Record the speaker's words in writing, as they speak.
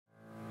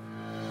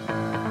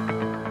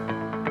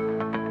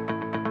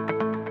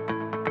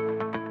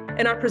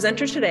And our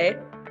presenter today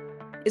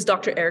is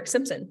Dr. Eric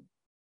Simpson.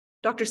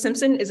 Dr.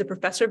 Simpson is a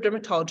professor of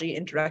dermatology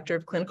and director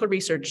of clinical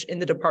research in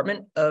the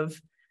Department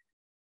of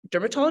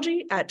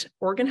Dermatology at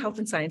Oregon Health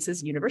and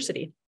Sciences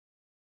University.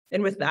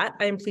 And with that,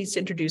 I am pleased to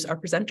introduce our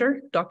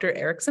presenter, Dr.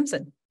 Eric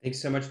Simpson.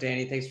 Thanks so much,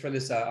 Danny. Thanks for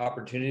this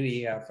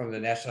opportunity from the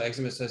National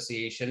Eczema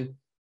Association.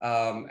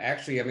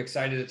 Actually, I'm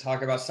excited to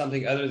talk about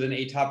something other than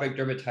atopic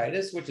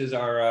dermatitis, which is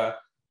our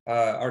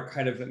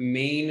kind of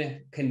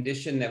main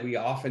condition that we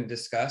often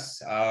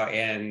discuss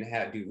and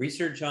do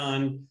research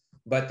on.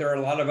 But there are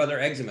a lot of other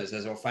eczemas,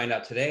 as we'll find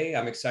out today.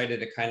 I'm excited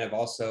to kind of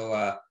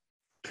also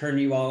turn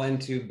you all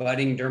into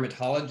budding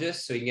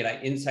dermatologists so you can get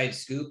an inside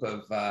scoop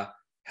of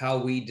how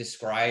we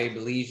describe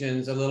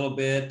lesions a little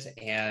bit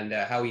and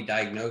how we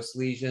diagnose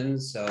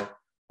lesions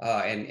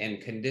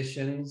and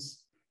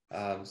conditions.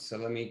 So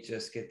let me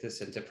just get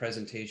this into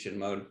presentation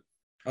mode.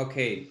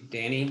 Okay,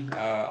 Danny,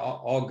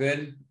 all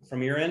good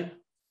from your end?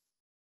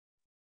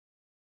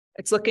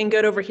 It's looking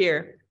good over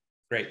here.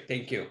 Great,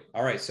 thank you.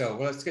 All right, so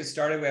let's get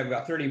started. We have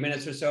about 30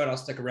 minutes or so, and I'll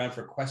stick around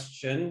for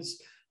questions.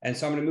 And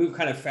so I'm going to move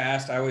kind of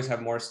fast. I always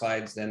have more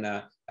slides than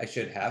I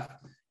should have.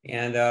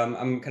 And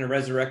I'm kind of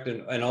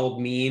resurrecting an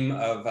old meme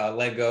of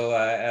Lego.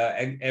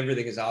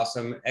 Everything is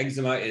awesome.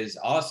 Eczema is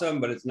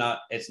awesome, but it's not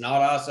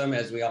awesome,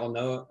 as we all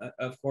know,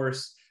 of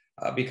course,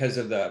 because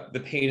of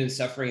the pain and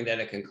suffering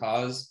that it can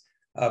cause.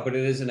 But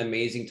it is an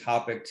amazing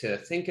topic to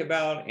think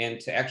about and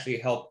to actually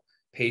help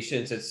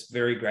patients. It's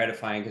very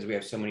gratifying because we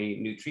have so many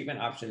new treatment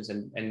options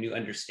and new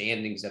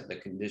understandings of the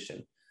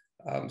condition.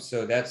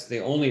 So that's the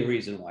only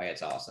reason why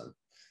it's awesome.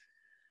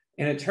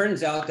 And it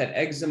turns out that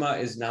eczema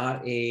is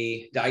not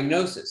a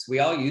diagnosis. We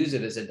all use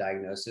it as a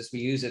diagnosis. We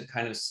use it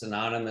kind of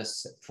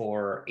synonymous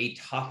for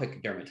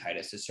atopic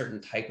dermatitis, a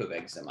certain type of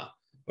eczema.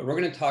 But we're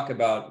going to talk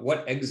about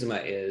what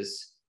eczema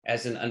is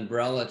as an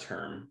umbrella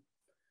term,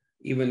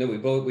 even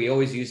though we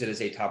always use it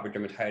as atopic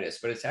dermatitis,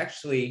 but it's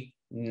actually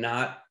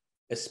not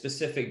a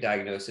specific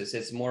diagnosis.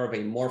 It's more of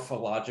a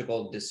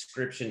morphological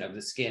description of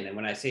the skin. And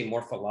when I say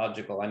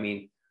morphological, I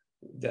mean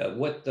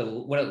what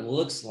it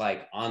looks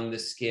like on the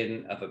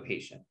skin of a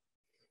patient.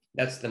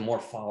 That's the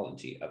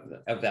morphology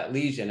of that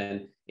lesion.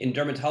 And in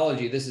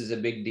dermatology, this is a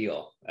big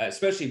deal,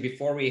 especially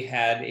before we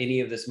had any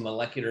of this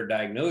molecular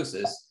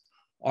diagnosis.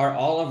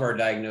 All of our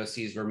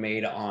diagnoses were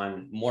made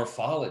on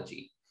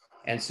morphology.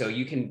 And so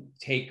you can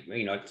take,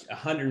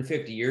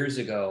 150 years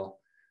ago,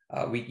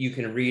 you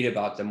can read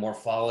about the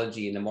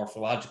morphology and the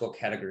morphological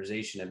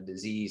categorization of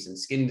disease and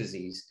skin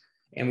disease.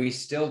 And we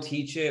still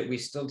teach it. We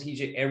still teach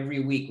it every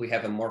week. We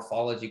have a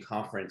morphology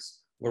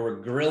conference where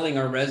we're grilling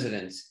our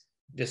residents.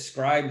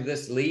 Describe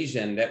this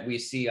lesion that we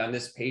see on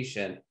this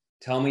patient.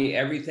 Tell me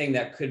everything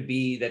that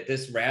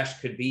this rash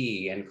could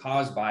be and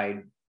caused by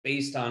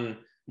based on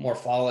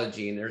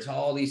morphology. And there's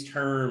all these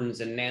terms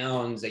and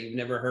nouns that you've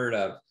never heard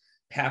of: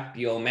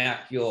 papule,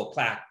 macule,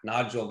 plaque,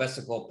 nodule,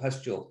 vesicle,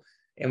 pustule.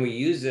 And we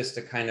use this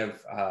to kind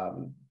of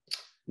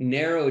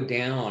narrow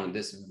down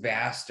this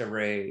vast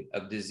array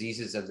of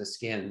diseases of the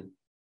skin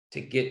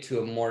to get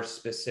to a more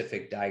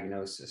specific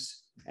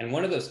diagnosis. And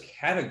one of those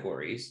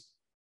categories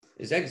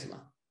is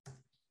eczema.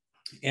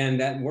 And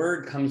that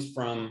word comes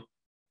from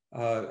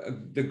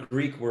the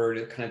Greek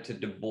word kind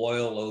of to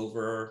boil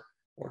over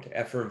or to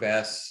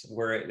effervesce,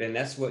 and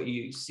that's what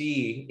you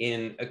see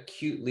in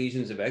acute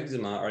lesions of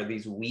eczema are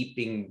these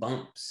weeping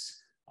bumps,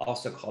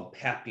 also called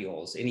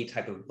papules. Any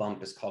type of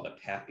bump is called a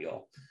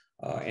papule.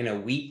 And a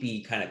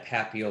weepy kind of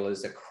papule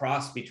is a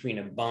cross between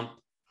a bump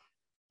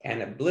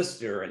and a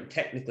blister. And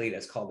technically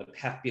that's called a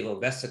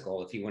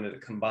papulovesicle if you wanted to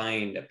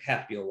combine a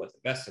papule with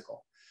a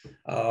vesicle.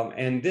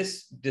 And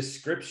this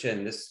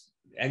description, this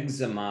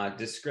eczema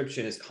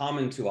description is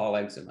common to all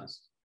eczemas.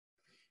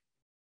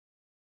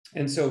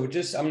 And so I'm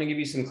going to give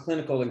you some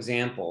clinical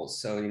examples.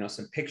 So,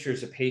 some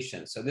pictures of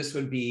patients. So this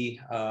would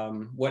be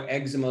what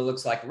eczema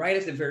looks like right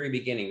at the very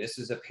beginning. This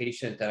is a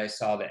patient that I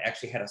saw that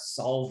actually had a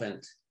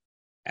solvent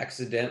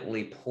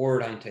accidentally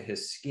poured onto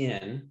his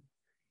skin.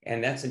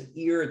 And that's an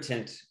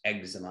irritant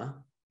eczema.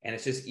 And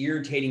it's just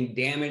irritating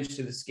damage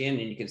to the skin.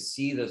 And you can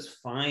see those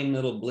fine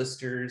little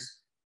blisters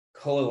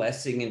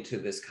coalescing into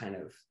this kind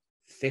of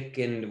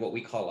thickened, what we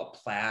call a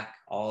plaque,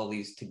 all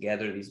these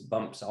together, these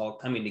bumps all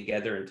coming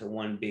together into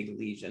one big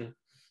lesion.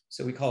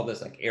 So we call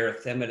this like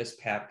erythematous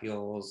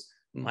papules,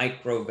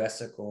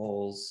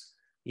 microvesicles.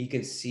 You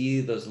can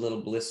see those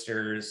little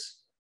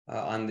blisters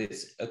on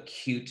this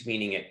acute,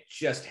 meaning it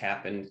just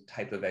happened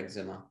type of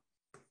eczema.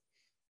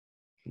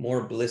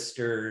 More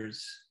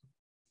blisters.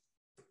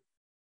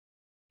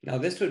 Now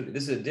this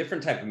is a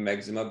different type of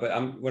eczema,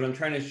 but what I'm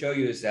trying to show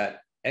you is that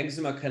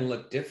eczema can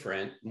look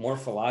different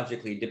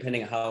morphologically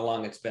depending on how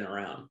long it's been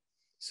around.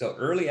 So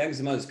early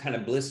eczema is kind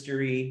of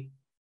blistery.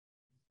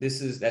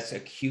 That's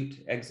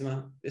acute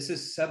eczema. This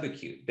is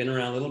subacute, been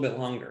around a little bit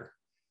longer.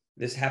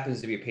 This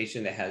happens to be a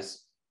patient that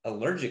has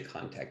allergic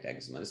contact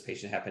eczema. This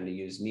patient happened to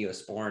use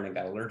Neosporin and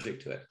got allergic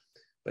to it.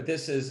 But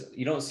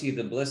you don't see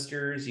the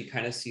blisters, you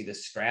kind of see the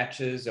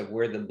scratches of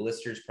where the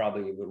blisters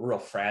probably were real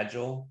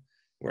fragile,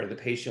 where the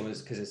patient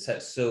was, because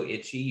it's so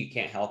itchy, you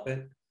can't help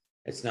it.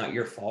 It's not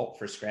your fault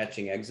for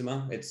scratching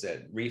eczema. It's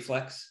a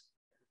reflex.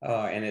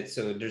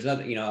 So there's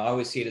nothing, I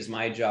always see it as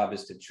my job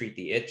is to treat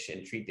the itch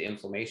and treat the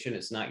inflammation.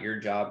 It's not your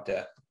job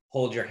to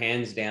hold your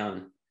hands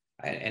down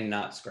and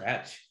not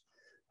scratch.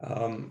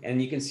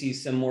 And you can see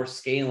some more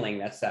scaling.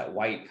 That's that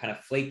white kind of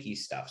flaky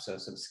stuff. So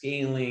some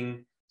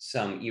scaling,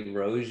 some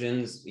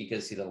erosions. You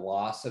can see the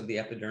loss of the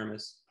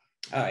epidermis.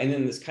 And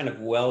then this kind of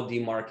well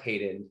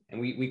demarcated, and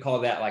we call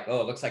that like,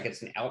 oh, it looks like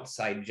it's an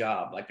outside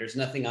job. Like there's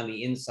nothing on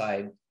the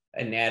inside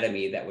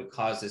anatomy that would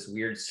cause this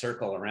weird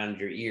circle around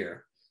your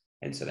ear.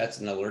 And so that's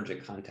an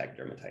allergic contact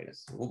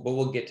dermatitis. But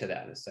we'll get to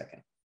that in a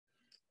second.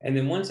 And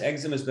then once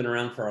eczema has been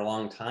around for a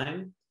long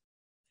time,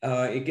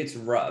 it gets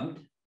rubbed.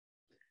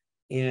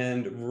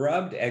 And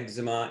rubbed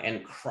eczema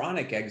and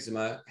chronic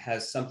eczema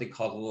has something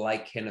called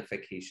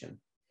lichenification.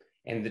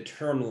 And the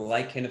term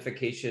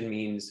lichenification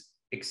means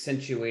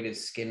accentuated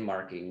skin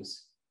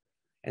markings.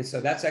 And so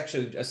that's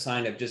actually a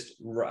sign of just,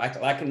 I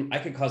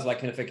could cause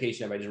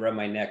lichenification if I just rub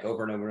my neck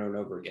over and over and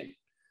over again.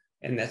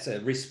 And that's a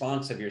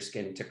response of your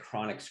skin to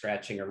chronic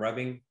scratching or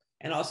rubbing,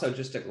 and also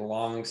just a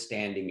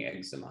long-standing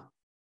eczema.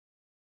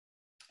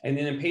 And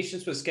then in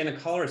patients with skin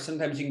of color,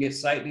 sometimes you can get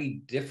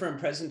slightly different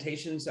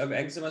presentations of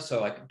eczema.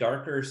 So like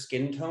darker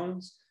skin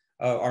tones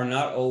are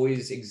not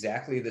always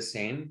exactly the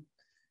same.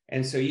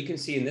 And so you can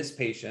see in this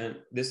patient,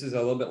 this is a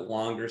little bit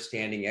longer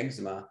standing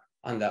eczema.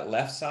 On that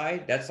left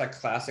side, that's like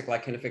classic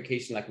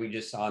lichenification like we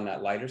just saw in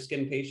that lighter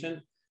skin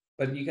patient.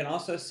 But you can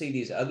also see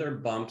these other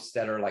bumps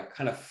that are like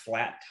kind of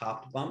flat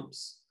topped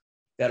bumps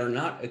that are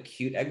not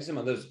acute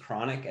eczema, those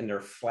chronic, and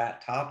they're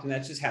flat topped. And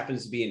that just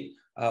happens to be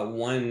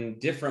one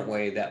different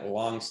way that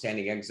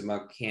long-standing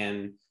eczema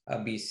can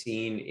be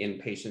seen in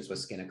patients with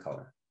skin of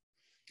color.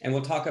 And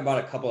we'll talk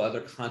about a couple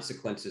other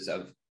consequences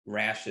of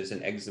rashes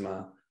and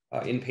eczema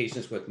in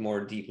patients with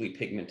more deeply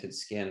pigmented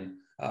skin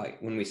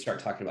when we start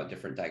talking about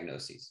different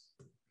diagnoses.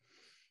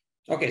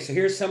 Okay, so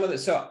here's some of the,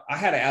 so I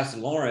had to ask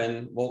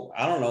Lauren, well,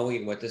 I don't know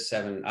what the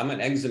 7, I'm an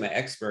eczema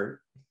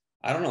expert.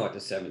 I don't know what the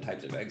 7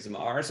 types of eczema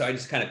are. So I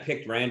just kind of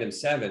picked random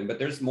 7, but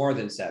there's more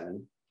than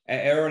 7.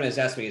 Everyone has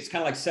asked me, it's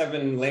kind of like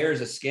 7 layers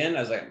of skin.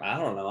 I was like, I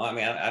don't know. I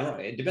mean, I don't,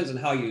 it depends on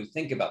how you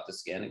think about the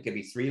skin. It could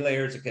be 3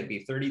 layers. It could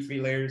be 33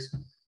 layers,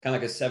 kind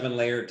of like a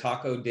 7-layer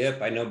taco dip.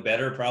 I know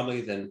better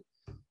probably than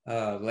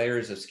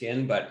layers of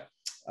skin, but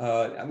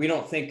we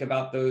don't think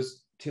about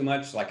those too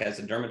much, like as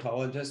a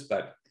dermatologist,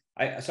 but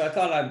so I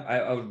thought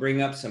I would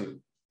bring up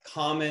some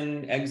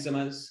common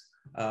eczemas,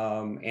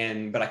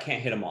 but I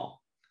can't hit them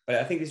all. But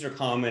I think these are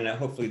common, and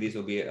hopefully these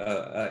will be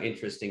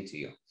interesting to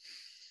you.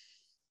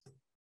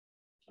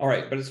 All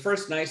right, but it's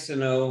first nice to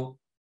know,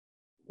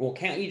 well,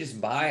 can't you just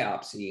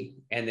biopsy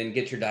and then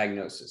get your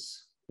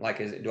diagnosis? Like,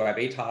 do I have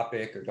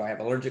atopic, or do I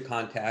have allergic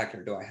contact,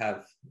 or do I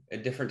have a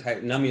different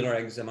type, nummular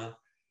eczema?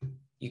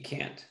 You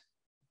can't.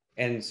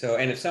 And so,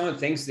 and if someone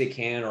thinks they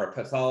can, or a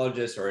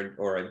pathologist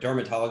or a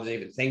dermatologist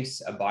even thinks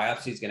a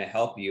biopsy is going to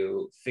help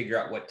you figure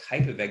out what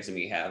type of eczema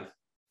you have,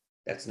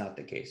 that's not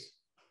the case.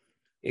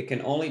 It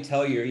can only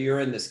tell you you're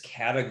in this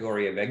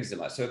category of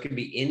eczema. So it could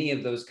be any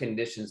of those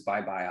conditions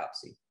by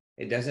biopsy.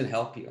 It doesn't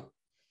help you.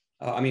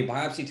 I mean,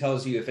 biopsy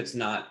tells you if it's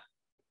not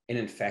an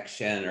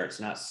infection, or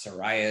it's not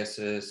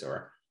psoriasis,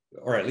 or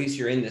at least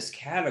you're in this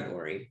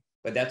category,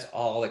 but that's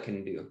all it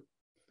can do.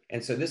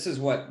 And so this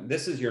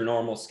is your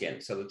normal skin.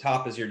 So the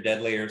top is your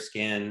dead layer of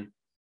skin.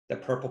 The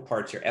purple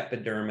part's your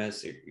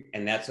epidermis,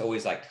 and that's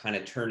always like kind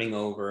of turning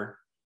over,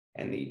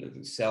 and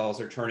the cells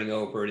are turning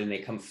over, and they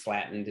come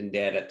flattened and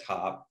dead at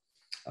top.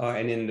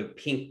 And then the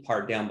pink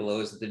part down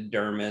below is the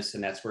dermis,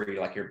 and that's where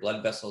your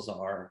blood vessels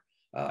are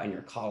and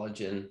your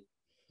collagen.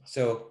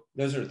 So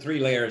those are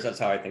 3 layers. That's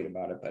how I think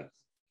about it. But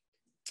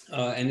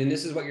and then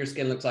this is what your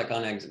skin looks like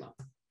on eczema,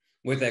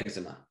 with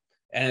eczema,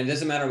 and it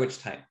doesn't matter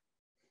which type.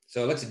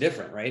 So it looks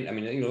different, right? I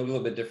mean, a little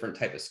bit different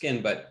type of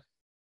skin, but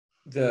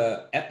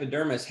the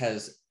epidermis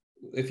has,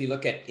 if you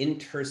look at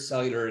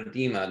intercellular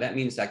edema, that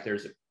means like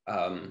there's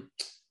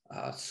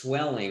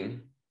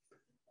swelling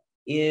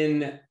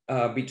in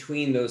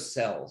between those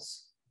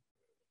cells.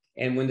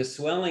 And when the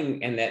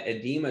swelling and that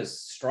edema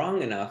is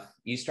strong enough,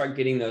 you start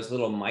getting those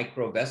little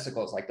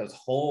microvesicles, like those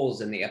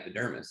holes in the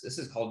epidermis. This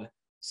is called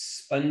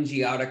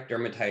spongiotic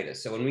dermatitis.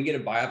 So when we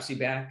get a biopsy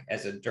back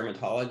as a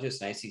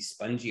dermatologist and I see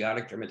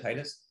spongiotic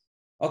dermatitis,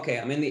 okay,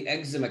 I'm in the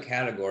eczema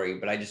category,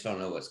 but I just don't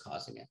know what's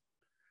causing it.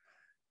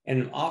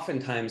 And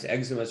oftentimes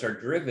eczemas are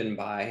driven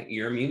by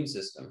your immune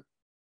system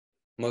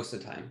most of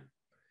the time.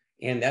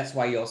 And that's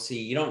why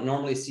you don't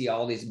normally see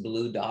all these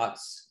blue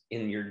dots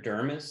in your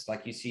dermis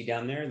like you see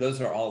down there. Those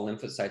are all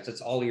lymphocytes.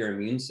 It's all your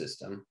immune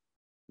system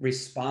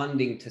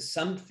responding to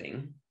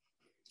something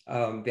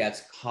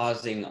that's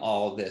causing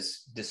all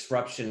this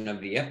disruption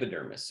of the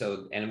epidermis.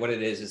 So, and what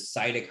it is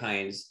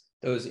cytokines.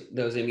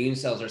 Those immune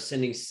cells are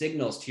sending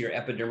signals to your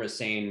epidermis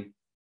saying,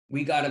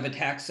 we got to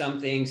attack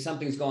something,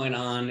 something's going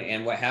on.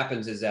 And what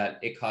happens is that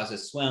it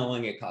causes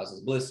swelling, it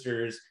causes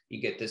blisters.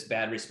 You get this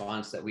bad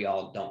response that we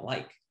all don't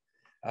like.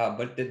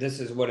 But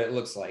this is what it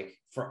looks like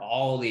for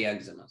all the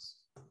eczemas.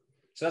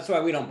 So that's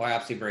why we don't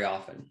biopsy very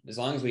often. As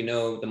long as we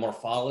know the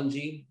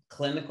morphology,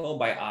 clinical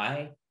by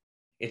eye,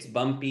 it's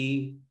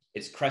bumpy,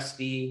 it's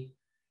crusty,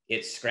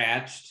 it's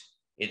scratched,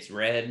 it's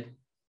red,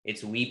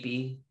 it's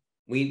weepy.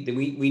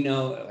 We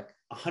know like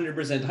 100%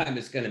 of the time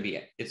it's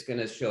going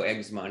to show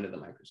eczema under the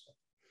microscope.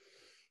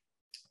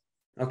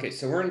 Okay,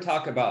 so we're going to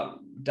talk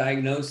about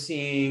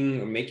diagnosing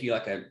or make you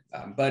like a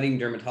budding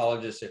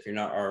dermatologist if you're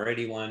not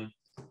already one.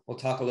 We'll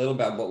talk a little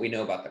about what we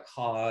know about the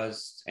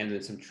cause and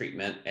then some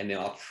treatment, and then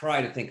I'll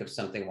try to think of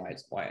something why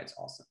it's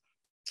awesome.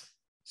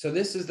 So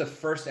this is the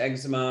first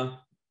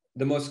eczema,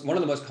 one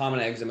of the most common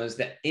eczemas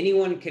that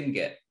anyone can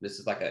get. This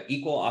is like an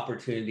equal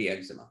opportunity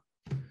eczema.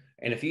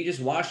 And if you just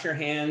wash your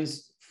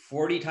hands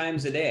 40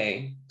 times a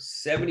day,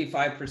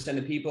 75%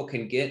 of people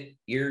can get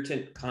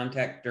irritant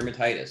contact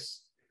dermatitis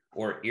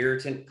or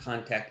irritant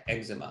contact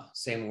eczema,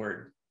 same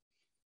word.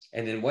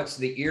 And then what's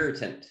the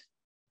irritant?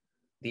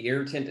 The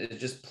irritant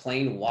is just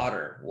plain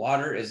water.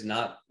 Water is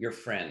not your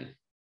friend,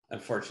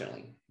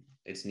 unfortunately.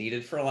 It's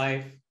needed for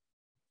life,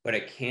 but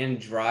it can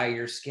dry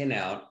your skin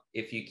out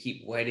if you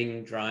keep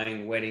wetting,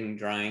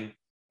 drying,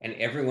 and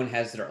everyone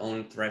has their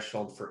own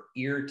threshold for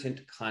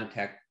irritant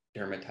contact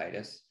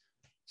dermatitis.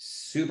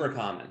 Super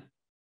common,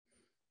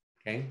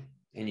 okay?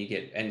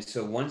 And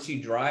so once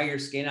you dry your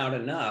skin out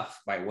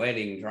enough by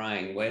wetting,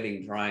 drying,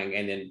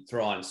 and then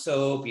throw on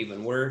soap,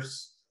 even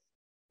worse,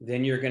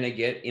 then you're going to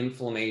get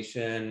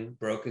inflammation,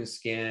 broken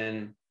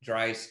skin,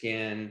 dry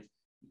skin,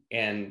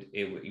 and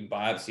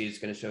biopsy is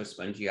going to show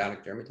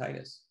spongiatic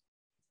dermatitis.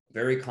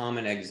 Very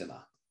common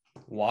eczema.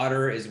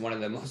 Water is one of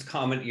the most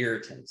common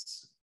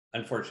irritants,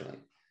 unfortunately.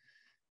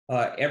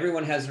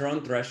 Everyone has their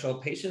own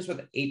threshold. Patients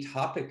with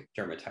atopic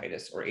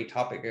dermatitis or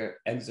atopic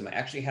eczema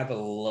actually have a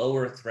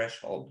lower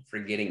threshold for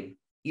getting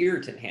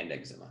irritant hand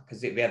eczema because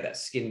they have that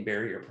skin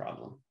barrier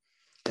problem.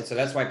 And so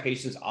that's why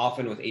patients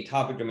often with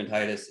atopic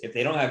dermatitis, if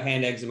they don't have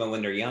hand eczema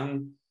when they're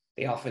young,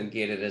 they often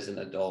get it as an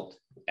adult,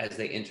 as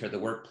they enter the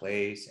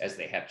workplace, as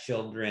they have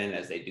children,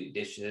 as they do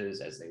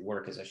dishes, as they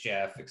work as a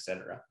chef,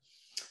 etc.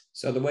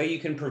 So the way you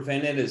can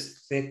prevent it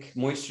is thick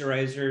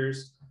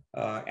moisturizers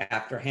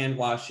after hand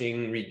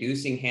washing,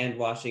 reducing hand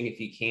washing if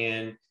you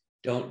can.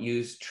 Don't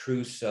use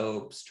true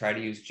soaps, try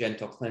to use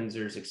gentle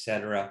cleansers,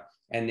 etc.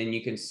 And then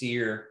you can see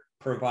your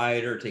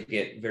provider to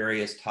get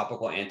various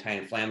topical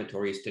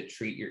anti-inflammatories to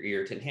treat your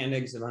irritant hand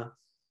eczema,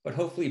 but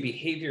hopefully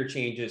behavior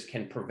changes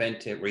can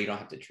prevent it where you don't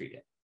have to treat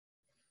it.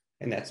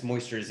 And that's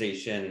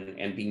moisturization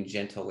and being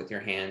gentle with your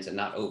hands and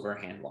not over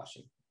hand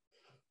washing.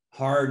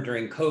 Hard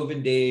during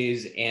COVID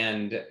days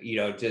and,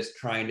 just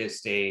trying to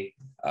stay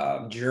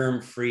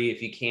germ-free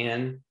if you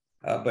can,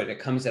 but it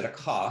comes at a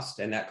cost,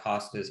 and that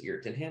cost is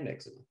irritant hand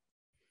eczema.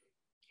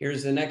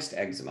 Here's the next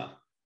eczema.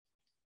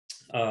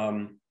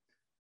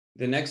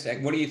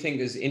 What do you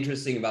think is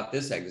interesting about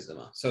this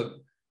eczema? So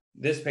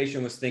this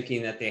patient was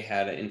thinking that they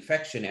had an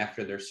infection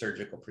after their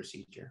surgical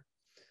procedure.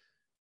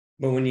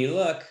 But when you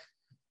look,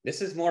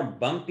 this is more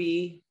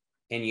bumpy,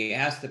 and you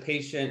ask the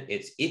patient,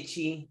 it's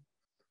itchy,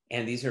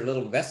 and these are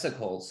little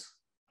vesicles,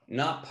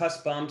 not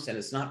pus bumps, and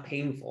it's not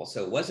painful.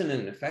 So it wasn't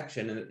an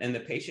infection, and the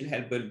patient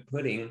had been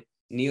putting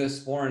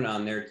Neosporin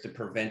on there to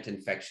prevent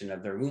infection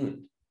of their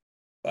wound.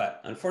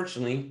 But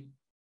unfortunately,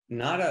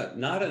 not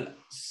a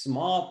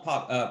small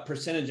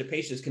percentage of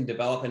patients can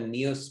develop a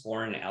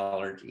Neosporin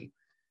allergy.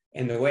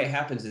 And the way it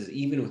happens is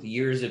even with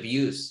years of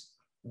use,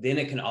 then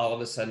it can all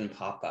of a sudden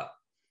pop up.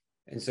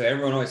 And so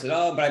everyone always said,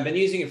 oh, but I've been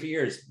using it for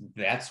years.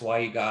 That's why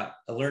you got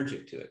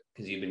allergic to it,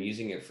 because you've been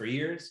using it for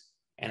years.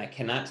 And I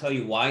cannot tell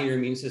you why your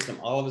immune system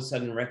all of a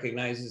sudden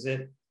recognizes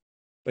it,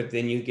 but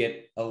then you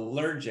get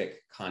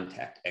allergic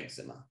contact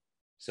eczema.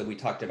 So we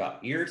talked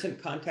about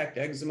irritant contact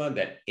eczema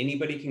that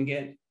anybody can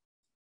get.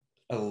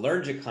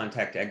 Allergic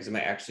contact eczema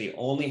actually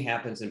only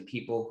happens in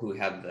people who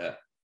have the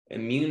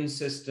immune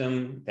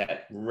system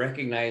that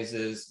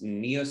recognizes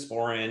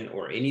Neosporin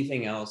or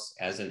anything else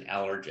as an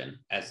allergen,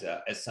 as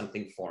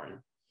something foreign.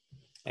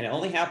 And it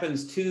only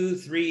happens 2,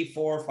 3,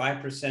 4,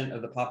 5%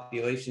 of the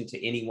population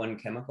to any one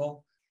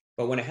chemical.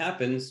 But when it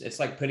happens, it's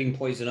like putting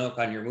poison oak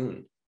on your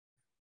wound.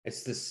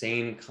 It's the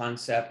same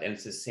concept and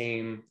it's the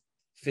same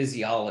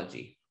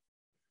physiology.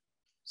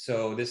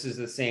 So this is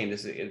the same.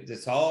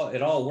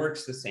 It all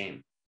works the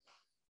same.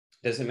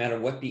 Doesn't matter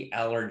what the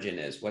allergen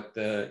is, what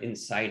the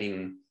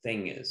inciting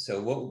thing is.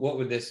 So what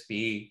would this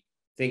be?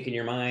 Think in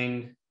your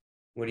mind.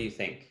 What do you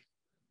think?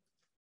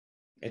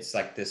 It's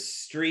like this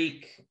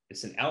streak.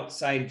 It's an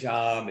outside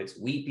job. It's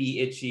weepy,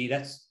 itchy.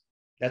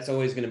 That's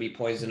always going to be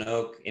poison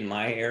oak in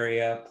my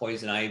area,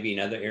 poison ivy in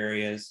other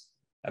areas,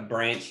 a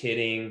branch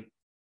hitting,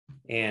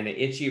 and an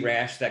itchy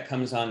rash that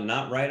comes on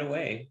not right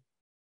away,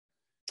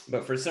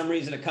 but for some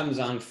reason it comes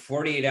on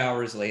 48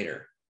 hours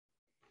later.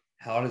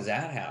 How does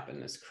that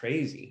happen? It's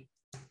crazy.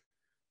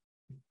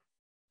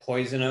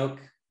 Poison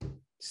oak,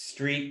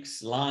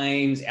 streaks,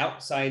 lines,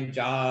 outside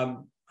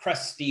job,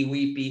 crusty,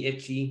 weepy,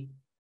 itchy,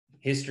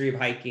 history of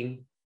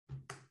hiking.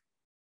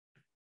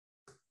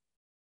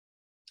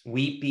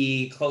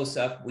 Weepy, close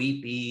up,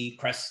 weepy,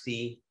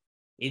 crusty,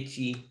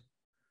 itchy.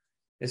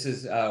 This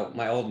is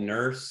my old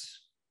nurse.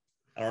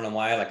 I don't know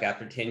why, like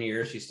after 10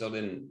 years, she still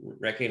didn't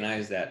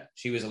recognize that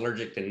she was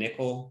allergic to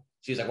nickel.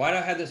 She's like, why do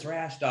I have this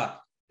rash,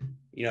 doc?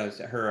 You know,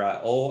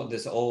 her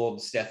this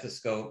old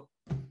stethoscope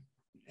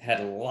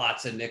had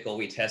lots of nickel.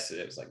 We tested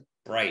it. It was like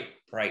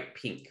bright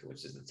pink,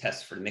 which is the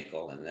test for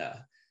nickel. And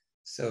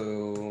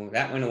so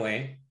that went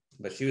away,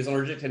 but she was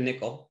allergic to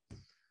nickel.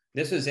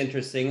 This was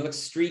interesting. It looks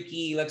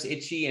streaky, looks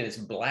itchy, and it's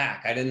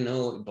black. I didn't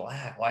know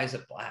black. Why is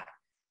it black?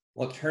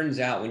 Well, it turns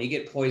out when you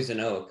get poison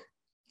oak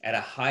at a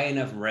high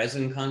enough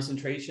resin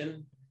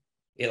concentration,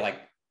 it like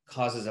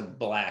causes a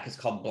black, it's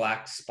called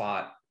black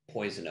spot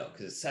poison oak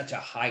because it's such a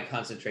high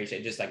concentration.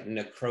 It just like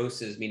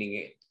necrosis, meaning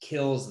it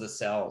kills the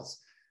cells.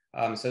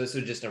 So this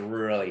was just a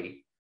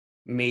really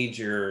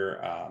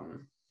major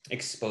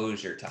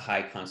exposure to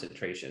high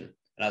concentration.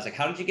 And I was like,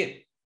 how did you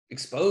get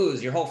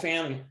exposed? Your whole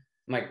family?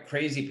 My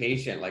crazy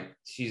patient, like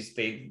he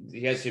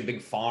has a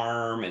big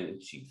farm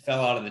and she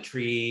fell out of the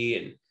tree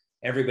and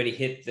everybody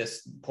hit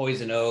this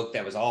poison oak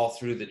that was all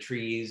through the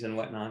trees and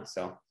whatnot.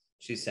 So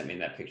she sent me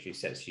that picture.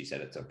 She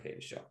said it's okay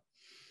to show.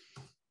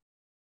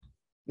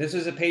 This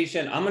is a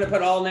patient. I'm going to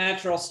put all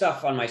natural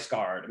stuff on my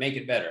scar to make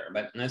it better.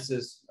 But this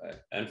is,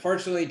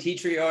 unfortunately, tea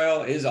tree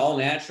oil is all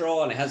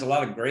natural and it has a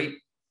lot of great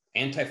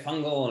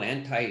antifungal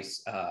and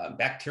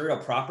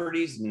antibacterial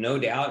properties. No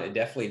doubt, it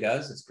definitely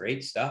does. It's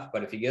great stuff.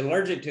 But if you get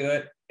allergic to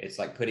it, it's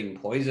like putting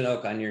poison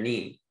oak on your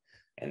knee.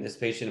 And this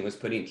patient was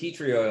putting tea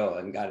tree oil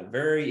and got a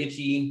very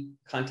itchy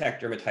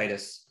contact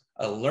dermatitis,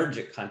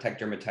 allergic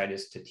contact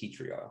dermatitis to tea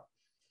tree oil.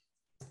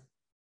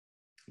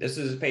 This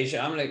is a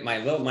patient. I'm gonna my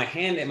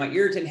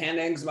irritant hand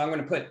eczema. I'm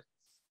gonna put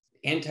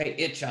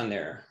anti-itch on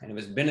there, and it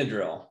was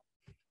Benadryl.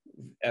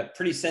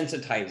 Pretty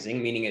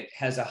sensitizing, meaning it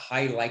has a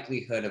high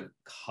likelihood of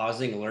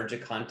causing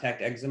allergic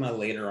contact eczema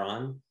later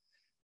on.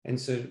 And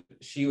so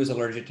she was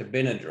allergic to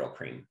Benadryl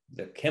cream.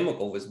 The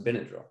chemical was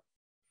Benadryl.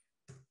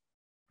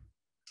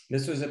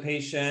 This was a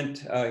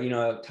patient,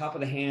 top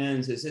of the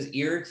hands. Is this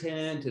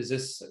irritant? Is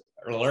this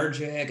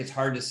allergic? It's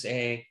hard to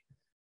say.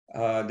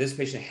 This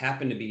patient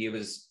happened to be, it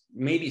was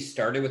maybe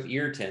started with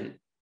irritant,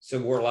 so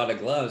wore a lot of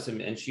gloves,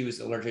 and she was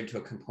allergic to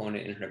a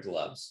component in her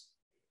gloves.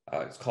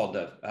 It's called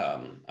the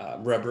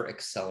rubber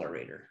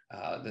accelerator,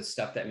 the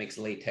stuff that makes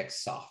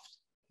latex soft.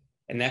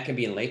 And that can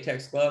be in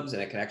latex gloves,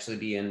 and it can actually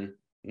be in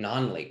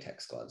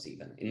non-latex gloves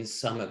even, in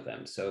some of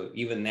them. So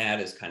even that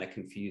is kind of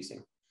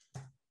confusing.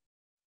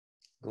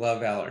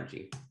 Glove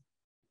allergy.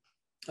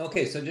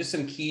 Okay, so just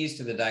some keys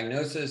to the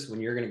diagnosis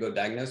when you're going to go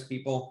diagnose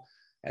people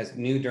as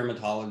new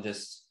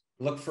dermatologists.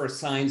 Look for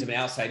signs of an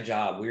outside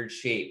job, weird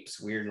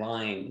shapes, weird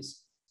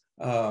lines.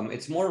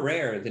 It's more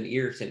rare than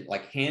irritant,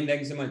 like hand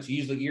eczema, it's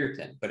usually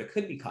irritant, but it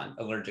could be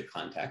allergic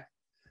contact.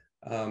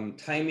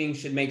 Timing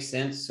should make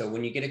sense. So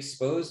when you get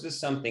exposed to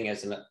something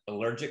as an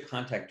allergic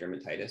contact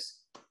dermatitis,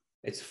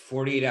 it's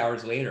 48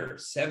 hours later,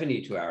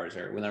 72 hours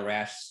or when the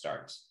rash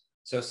starts.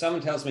 So if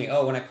someone tells me,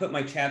 oh, when I put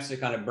my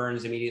chapstick on, it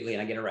burns immediately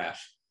and I get a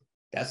rash,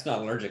 that's not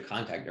allergic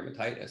contact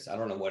dermatitis. I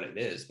don't know what it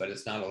is, but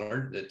it's not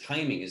allergic. The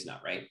timing is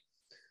not right.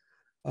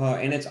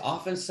 And it's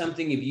often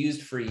something you've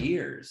used for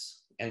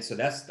years. And so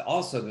that's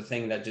also the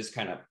thing that just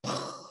kind of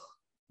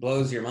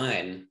blows your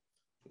mind.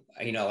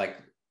 You know, like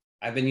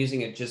I've been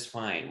using it just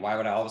fine. Why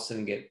would I all of a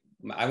sudden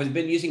I've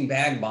been using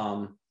Bag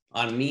Balm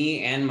on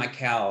me and my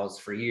cows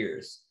for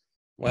years.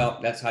 Well,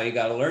 that's how you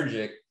got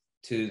allergic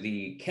to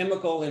the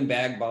chemical in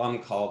Bag Balm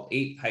called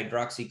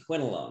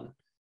 8-hydroxyquinolone,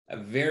 a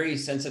very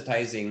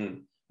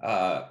sensitizing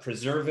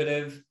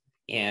preservative.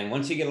 And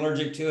once you get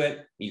allergic to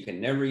it, you can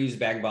never use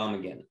Bag Balm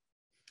again.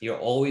 You'll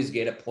always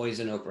get a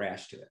poison oak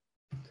rash to it.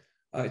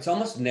 It's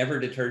almost never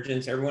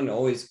detergents. Everyone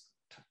always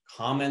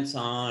comments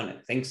on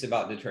and thinks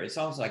about detergent. It's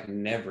almost like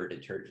never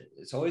detergent.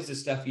 It's always the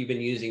stuff you've been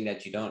using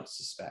that you don't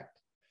suspect.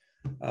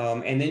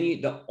 And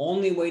then the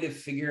only way to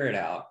figure it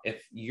out,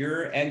 if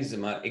your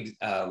eczema,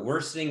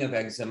 worsening of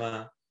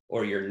eczema,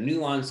 or your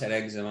new onset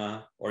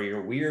eczema, or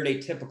your weird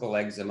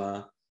atypical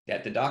eczema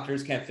that the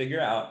doctors can't figure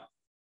out,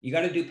 you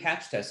got to do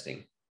patch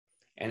testing.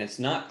 And it's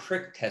not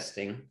prick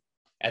testing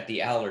at the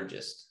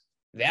allergist.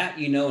 That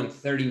you know in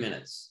 30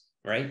 minutes,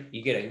 right?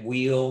 You get a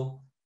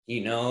wheal,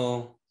 you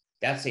know,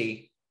 that's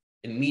a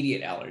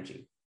immediate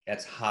allergy.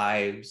 That's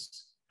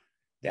hives.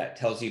 That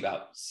tells you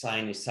about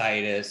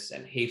sinusitis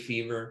and hay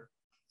fever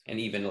and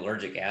even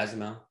allergic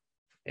asthma.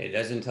 It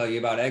doesn't tell you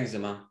about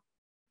eczema.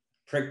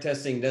 Prick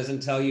testing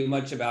doesn't tell you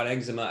much about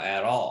eczema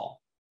at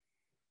all.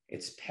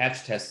 It's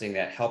patch testing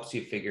that helps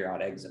you figure out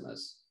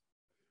eczemas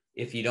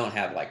if you don't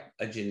have like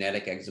a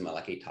genetic eczema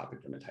like atopic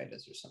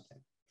dermatitis or something.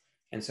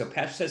 And so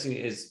patch testing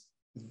is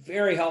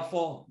very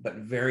helpful, but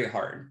very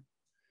hard.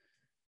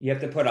 You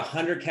have to put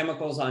 100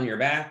 chemicals on your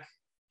back.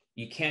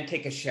 You can't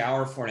take a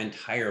shower for an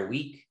entire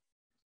week.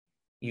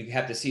 You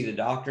have to see the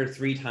doctor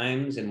 3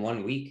 times in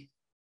 1 week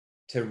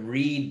to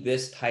read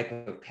this type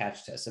of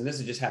patch test. And this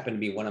has just happened to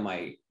be one of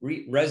my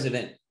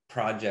resident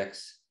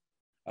projects.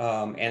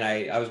 And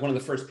I was one of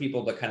the first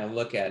people to kind of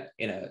look at,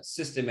 in a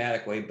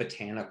systematic way,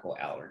 botanical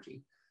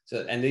allergy.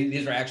 So, and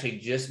these are actually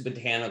just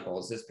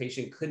botanicals. This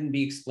patient couldn't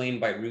be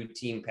explained by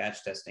routine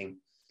patch testing.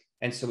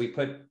 And so we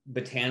put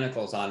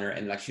botanicals on her,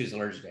 and like she was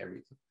allergic to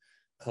everything.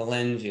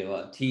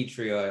 Calendula, tea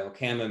tree oil,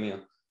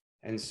 chamomile.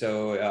 And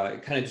so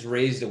it kind of just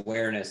raised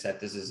awareness that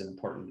this is an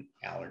important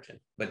allergen.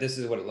 But this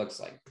is what it looks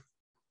like.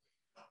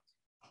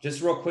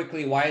 Just real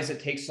quickly, why does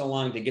it take so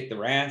long to get the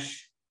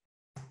rash?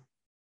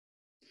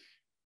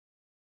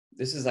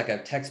 This is like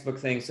a textbook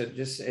thing. So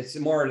just, it's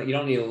more, you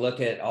don't need to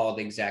look at all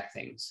the exact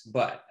things.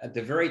 But at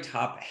the very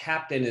top,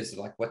 hapten is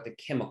like what the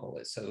chemical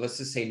is. So let's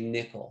just say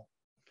nickel.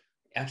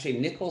 Actually,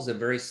 nickel is a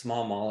very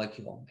small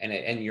molecule,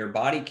 and your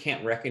body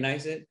can't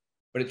recognize it.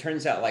 But it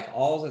turns out like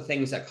all the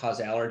things that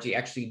cause allergy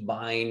actually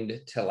bind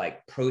to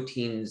like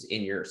proteins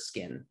in your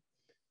skin.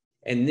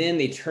 And then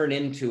they turn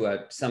into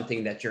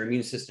something that your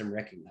immune system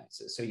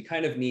recognizes. So you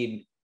kind of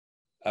need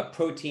a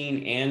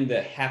protein and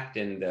the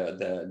hapten,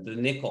 the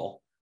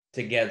nickel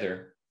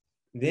together.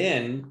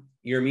 Then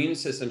your immune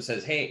system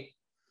says, hey,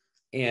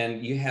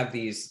 and you have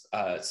these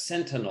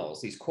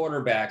sentinels, these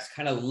quarterbacks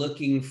kind of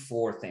looking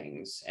for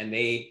things. And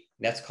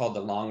that's called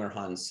the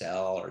Langerhans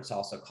cell, or it's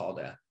also called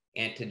a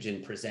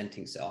antigen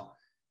presenting cell.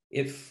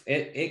 If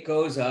it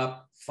goes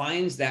up,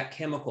 finds that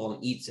chemical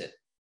and eats it.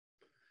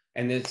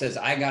 And then it says,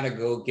 I got to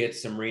go get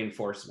some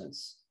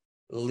reinforcements.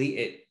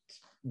 It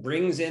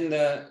brings in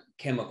the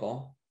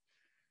chemical,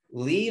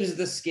 leaves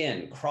the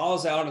skin,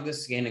 crawls out of the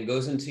skin and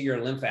goes into your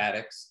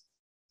lymphatics,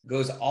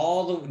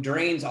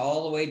 drains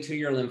all the way to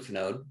your lymph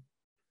node,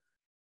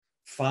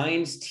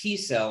 finds T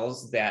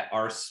cells that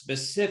are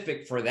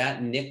specific for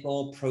that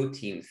nickel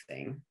protein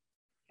thing,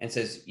 and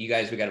says, you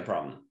guys, we got a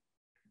problem.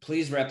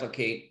 Please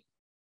replicate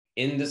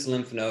in this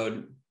lymph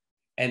node.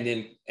 And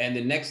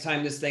the next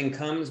time this thing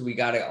comes, we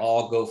got to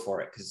all go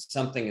for it because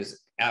something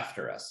is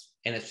after us.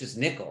 And it's just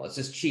nickel. It's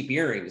just cheap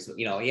earrings.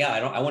 Yeah,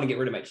 I want to get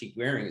rid of my cheap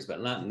earrings,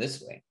 but not in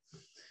this way.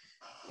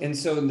 And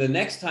so the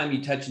next time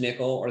you touch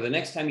nickel, or the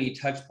next time you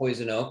touch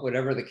poison oak,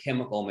 whatever the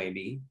chemical may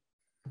be,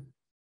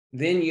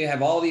 then you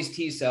have all these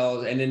T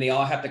cells, and then they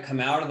all have to come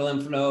out of the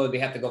lymph node. They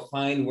have to go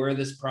find where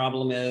this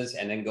problem is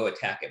and then go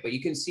attack it. But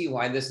you can see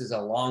why this is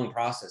a long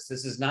process.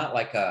 This is not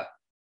like a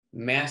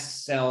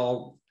mast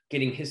cell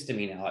getting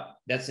histamine out.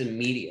 That's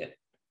immediate.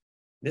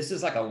 This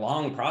is like a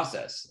long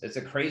process. It's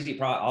a crazy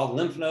process. All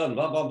lymph node and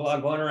blah, blah, blah,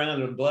 going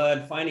around with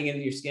blood, finding it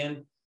in your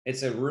skin.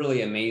 It's a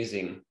really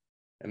amazing,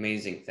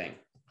 amazing thing.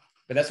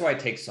 But that's why it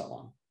takes so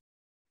long.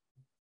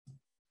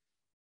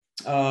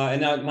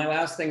 And now my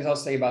last things I'll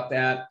say about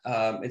that,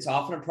 it's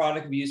often a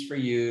product of use for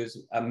use.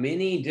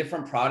 Many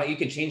different products, you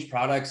can change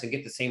products and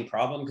get the same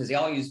problem because they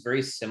all use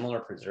very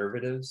similar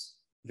preservatives,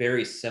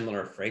 very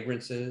similar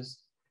fragrances.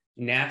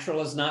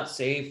 Natural is not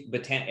safe.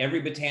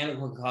 Every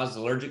botanical can cause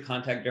allergic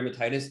contact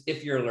dermatitis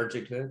if you're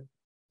allergic to it.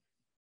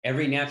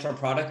 Every natural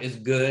product is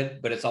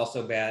good, but it's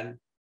also bad.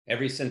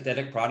 Every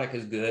synthetic product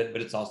is good,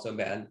 but it's also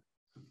bad.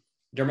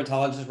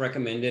 Dermatologists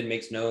recommended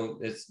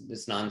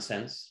it's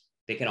nonsense.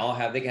 They can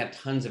have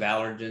tons of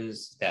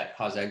allergens that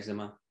cause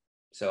eczema.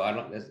 So I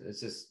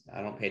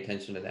don't pay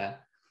attention to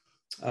that.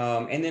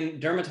 And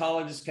then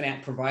dermatologists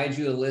can provide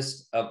you a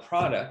list of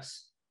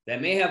products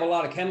that may have a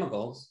lot of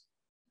chemicals,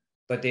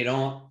 but they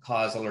don't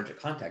cause allergic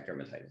contact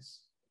dermatitis.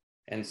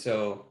 And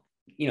so,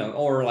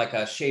 or like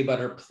a shea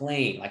butter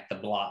plain, like the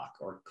block,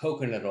 or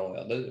coconut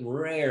oil, the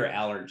rare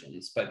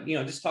allergens, but,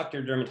 just talk to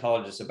your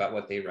dermatologist about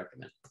what they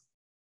recommend.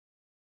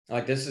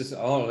 Like this is,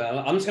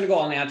 I'm just going to go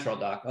all natural,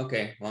 doc.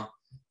 Okay, well,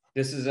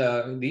 this is,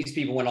 these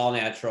people went all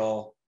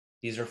natural.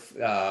 These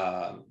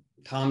are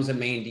Tom's a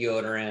main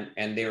deodorant,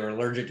 and they were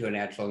allergic to a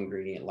natural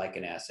ingredient like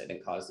an acid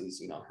and caused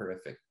these,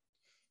 horrific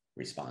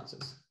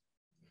responses.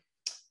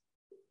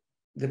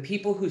 The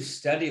people who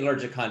study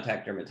allergic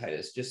contact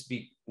dermatitis, just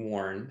be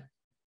warned,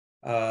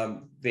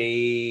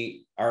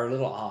 they are a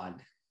little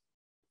odd.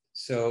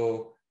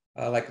 So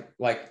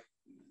like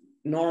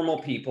normal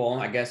people,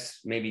 I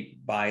guess, maybe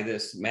buy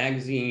this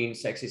magazine,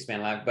 Sexy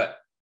Span Life, but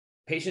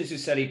patients who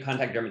study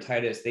contact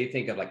dermatitis, they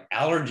think of like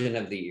allergen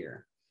of the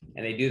year.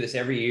 And they do this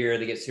every year.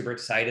 They get super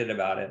excited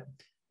about it.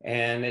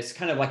 And it's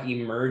kind of like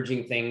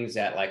emerging things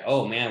that like,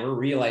 oh man, we're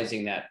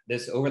realizing that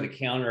this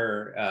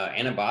over-the-counter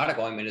antibiotic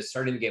ointment is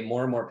starting to get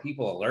more and more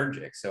people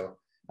allergic. So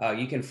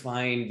you can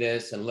find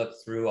this and look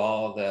through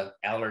all the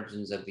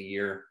allergens of the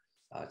year.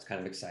 It's kind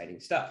of exciting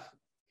stuff.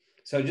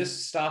 So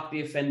just stop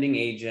the offending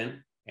agent,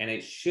 and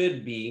it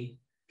should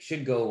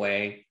go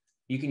away.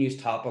 You can use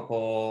topical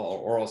or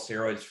oral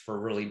steroids for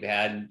really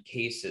bad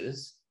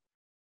cases.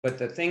 But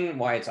the thing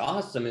why it's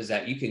awesome is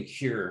that you can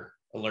cure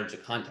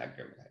allergic contact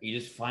dermatitis. You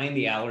just find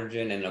the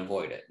allergen and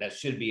avoid it. That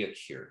should be a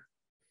cure.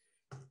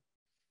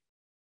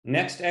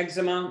 Next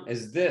eczema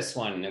is this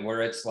one,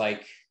 where it's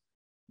like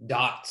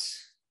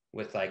dots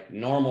with like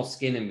normal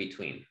skin in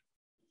between.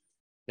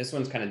 This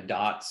one's kind of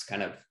dots,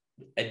 kind of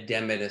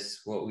edematous,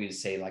 what we'd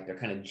say, like they're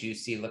kind of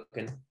juicy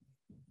looking.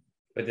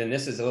 But then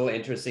this is a little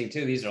interesting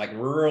too. These are like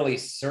really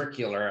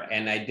circular,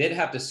 and I did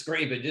have to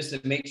scrape it just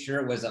to make sure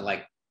it wasn't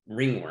like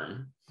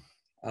ringworm.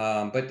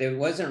 But there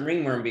wasn't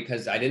ringworm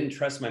because I didn't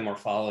trust my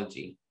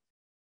morphology.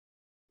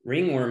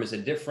 Ringworm is a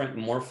different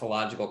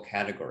morphological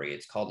category.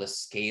 It's called a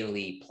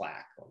scaly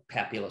plaque, or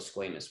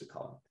papulosquamous, we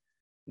call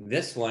it.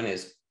 This one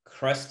is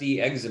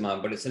crusty eczema,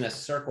 but it's in a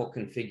circle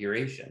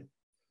configuration.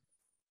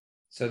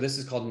 So this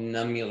is called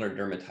nummular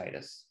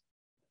dermatitis,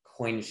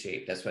 coin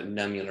shape. That's what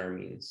nummular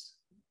means.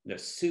 They're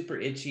super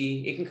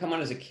itchy. It can come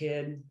on as a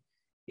kid.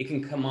 It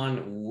can come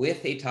on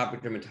with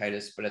atopic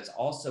dermatitis, but it's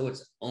also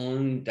its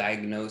own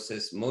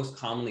diagnosis, most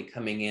commonly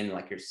coming in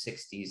like your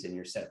 60s and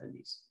your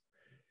 70s.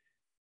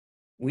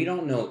 We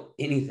don't know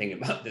anything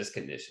about this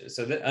condition.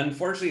 So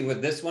unfortunately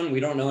with this one, we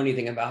don't know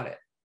anything about it.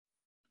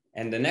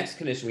 And the next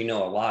condition we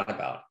know a lot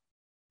about.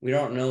 We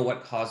don't know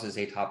what causes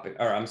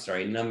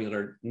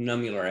nummular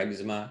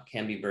eczema.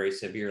 Can be very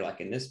severe,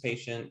 like in this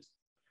patient.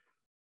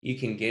 You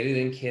can get it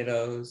in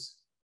kiddos.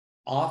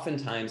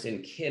 Oftentimes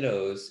in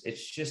kiddos,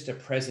 it's just a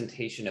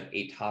presentation of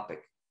atopic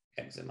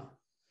eczema.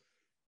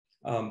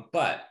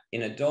 But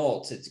in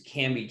adults, it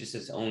can be just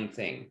its own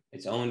thing,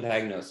 its own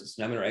diagnosis,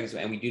 nummular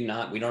eczema. And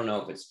we don't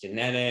know if it's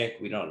genetic.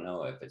 We don't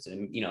know if it's,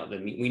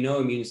 we know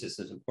immune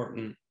system is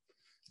important.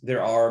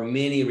 There are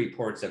many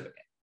reports of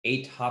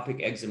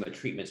atopic eczema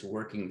treatments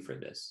working for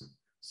this.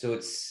 So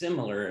it's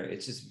similar,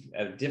 it's just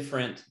a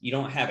different, you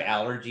don't have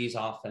allergies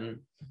often.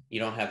 You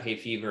don't have hay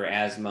fever,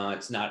 asthma,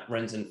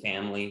 runs in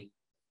family.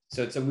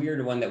 So it's a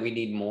weird one that we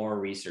need more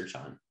research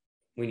on.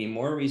 We need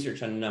more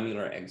research on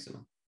nummular eczema.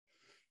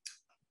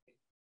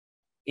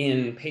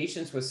 In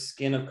patients with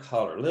skin of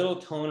color,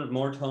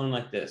 more tone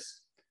like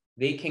this,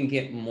 they can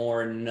get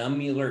more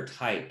nummular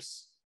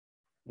types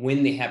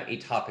when they have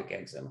atopic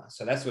eczema.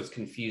 So that's what's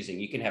confusing.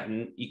 You can have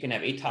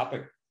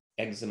atopic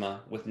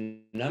eczema with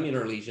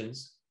nummular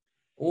lesions,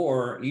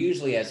 or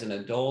usually as an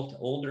adult,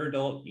 older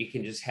adult, you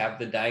can just have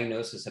the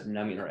diagnosis of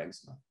nummular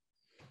eczema.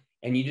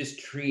 And you just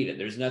treat it.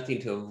 There's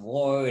nothing to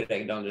avoid.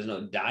 There's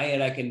no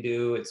diet I can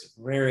do. I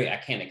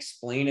can't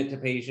explain it to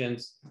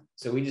patients.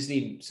 So we just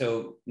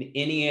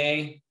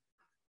NEA,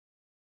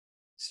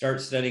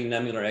 start studying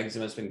nummular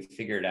eczema so we can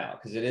figure it out,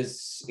 because it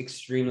is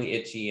extremely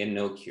itchy and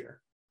no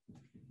cure.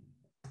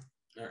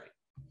 All right.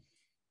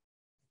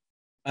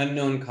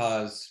 Unknown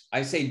cause.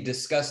 I say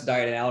discuss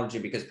diet and allergy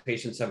because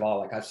patients have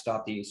I've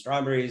stopped eating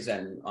strawberries,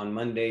 and on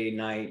Monday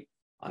night,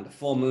 on the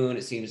full moon,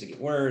 it seems to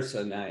get worse.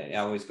 So now it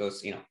always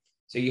goes,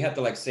 so you have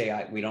to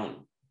say, we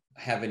don't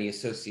have any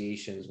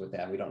associations with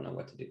that. We don't know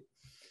what to do.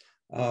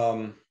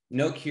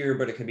 No cure,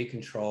 but it can be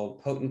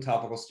controlled, potent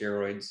topical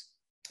steroids.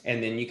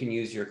 And then you can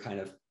use your kind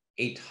of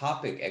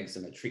atopic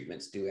eczema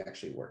treatments do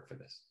actually work for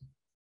this.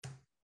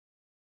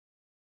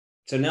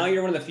 So now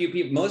you're one of the few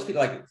people, most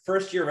people, like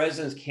first-year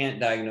residents can't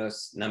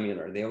diagnose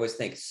nummular. They always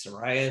think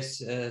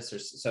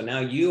psoriasis. So now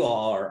you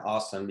all are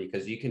awesome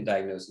because you can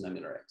diagnose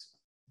nummular eczema.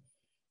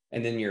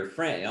 And then your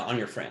friend, and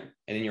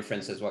then your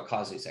friend says, what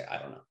causes it? You say, I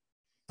don't know.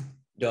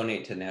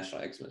 Donate to the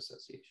National Eczema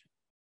Association.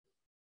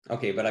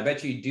 Okay, but I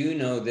bet you do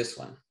know this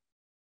one.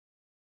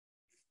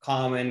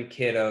 Common,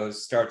 kiddos,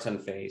 starts on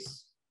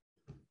face.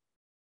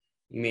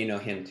 You may know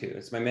him too.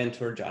 It's my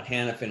mentor, John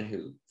Hannafin,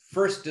 who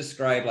first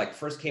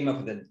came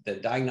up with the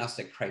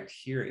diagnostic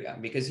criteria,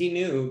 because he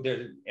knew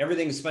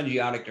everything's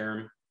spongiotic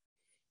derm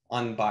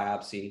on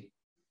biopsy.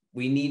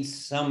 We need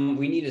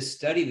to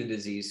study the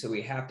disease, so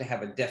we have to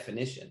have a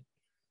definition.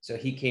 So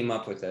he came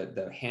up with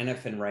the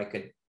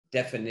Hannafin-Reicha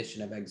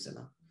definition of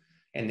eczema.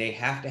 And they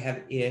have to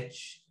have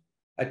itch,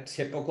 a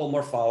typical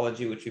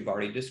morphology, which we've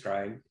already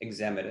described,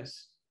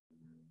 eczematous,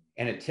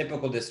 and a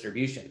typical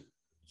distribution,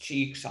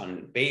 cheeks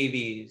on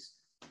babies,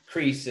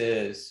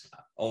 creases,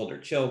 older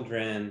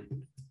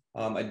children,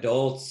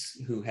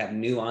 adults who have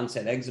new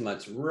onset eczema.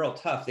 It's real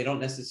tough. They don't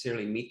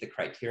necessarily meet the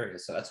criteria.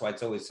 So that's why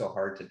it's always so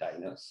hard to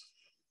diagnose.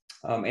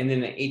 And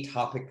then an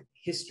atopic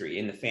history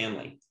in the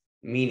family,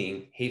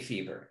 meaning hay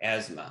fever,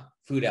 asthma,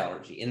 food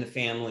allergy in the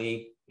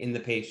family, in the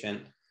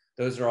patient.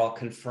 Those are all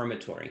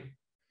confirmatory.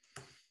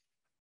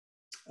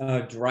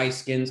 Dry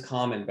skin's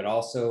common, but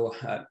also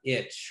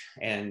itch,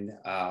 and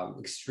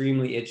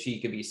extremely itchy.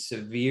 It could be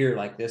severe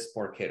like this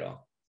poor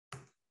kiddo.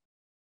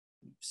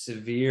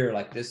 Severe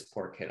like this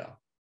poor kiddo.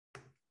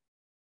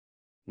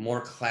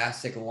 More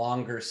classic,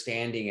 longer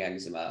standing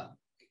eczema.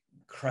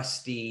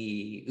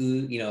 Crusty,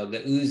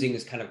 the oozing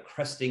is kind of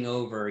crusting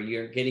over.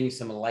 You're getting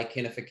some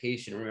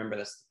lichenification. Remember,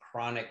 that's the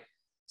chronic,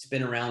 it's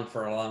been around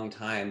for a long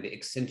time, the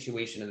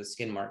accentuation of the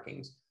skin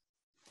markings.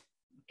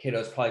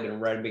 Kiddos probably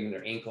been rubbing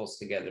their ankles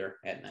together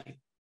at night.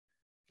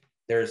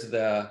 There's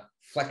the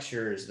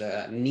flexures,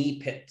 the knee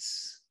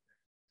pits,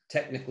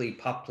 technically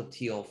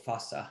popliteal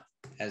fossa,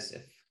 as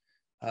if.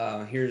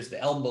 Here's the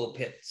elbow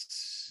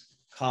pits,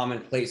 common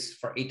place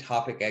for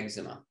atopic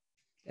eczema.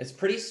 It's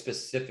pretty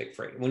specific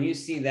for it. When you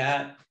see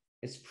that,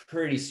 it's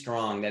pretty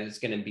strong that it's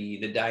going to be,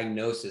 the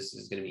diagnosis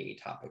is going to be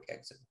atopic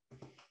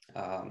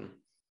eczema.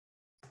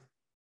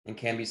 And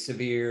can be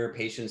severe.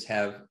 Patients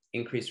have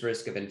increased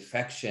risk of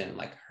infection,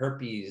 like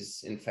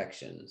herpes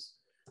infections,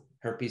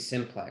 herpes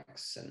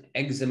simplex, and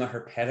eczema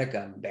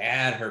herpeticum,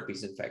 bad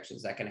herpes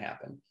infections that can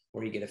happen,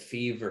 where you get a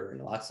fever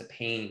and lots of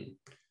pain.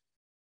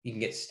 You can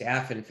get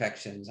staph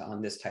infections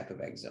on this type of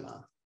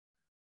eczema.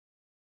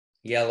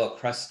 Yellow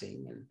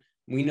crusting. And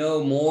we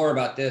know more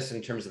about this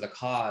in terms of the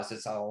cause.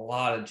 It's a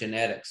lot of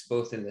genetics,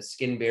 both in the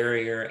skin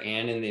barrier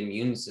and in the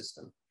immune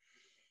system.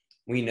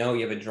 We know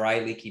you have a dry,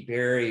 leaky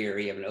barrier,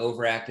 you have an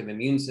overactive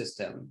immune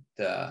system,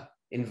 the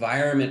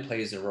environment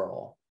plays a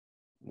role.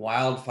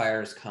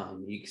 Wildfires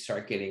come, you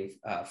start getting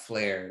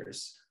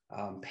flares.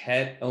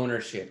 Pet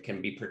ownership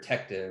can be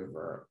protective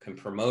or can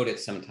promote it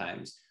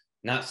sometimes.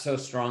 Not so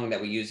strong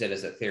that we use it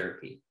as a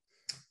therapy.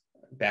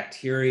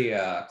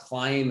 Bacteria,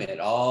 climate,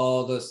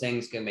 all those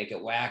things can make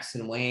it wax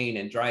and wane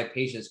and drive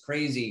patients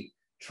crazy,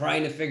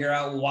 trying to figure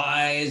out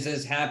why is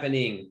this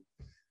happening.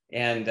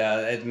 And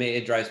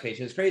it drives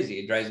patients crazy.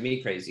 It drives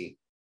me crazy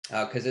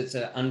because it's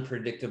an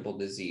unpredictable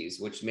disease,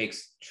 which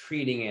makes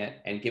treating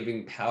it and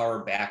giving power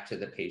back to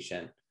the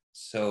patient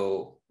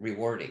so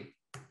rewarding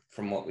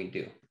from what we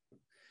do.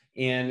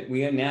 And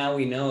we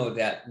know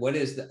that what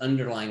is the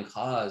underlying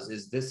cause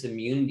is this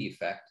immune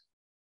defect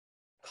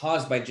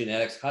caused by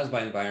genetics, caused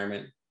by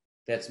environment,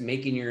 that's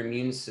making your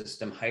immune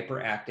system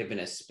hyperactive in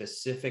a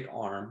specific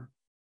arm.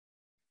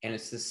 And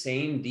it's the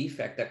same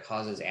defect that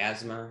causes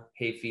asthma,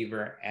 hay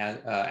fever,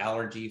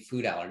 allergy,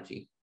 food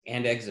allergy,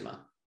 and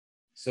eczema.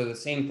 So the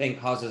same thing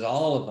causes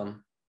all of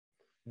them.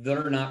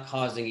 They're not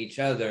causing each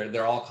other.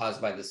 They're all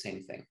caused by the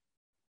same thing.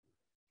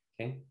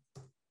 Okay.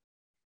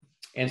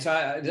 And so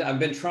I've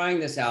been trying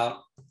this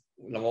out.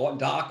 Well,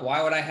 doc,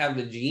 why would I have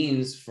the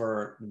genes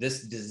for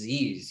this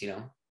disease?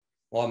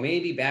 Well,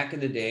 maybe back in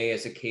the day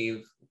as a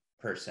cave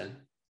person,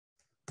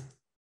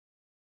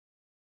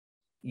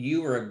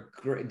 you were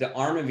the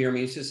arm of your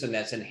immune system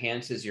that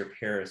enhances your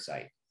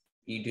parasite.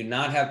 You do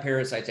not have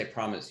parasites, I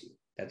promise you.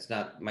 That's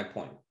not my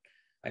point.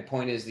 My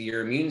point is that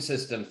your immune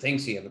system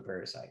thinks you have a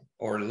parasite,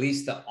 or at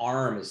least the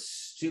arm is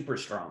super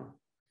strong.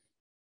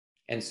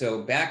 And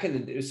so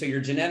so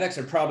your genetics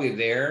are probably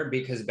there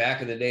because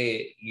back in the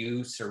day,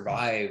 you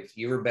survived.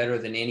 You were better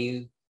than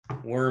any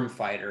worm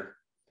fighter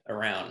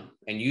around,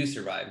 and you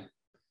survived.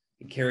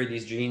 You carry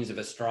these genes of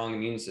a strong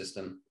immune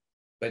system.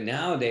 But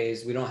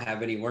nowadays, we don't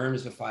have any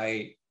worms to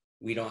fight.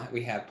 We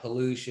have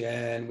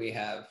pollution. We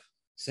have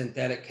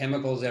synthetic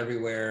chemicals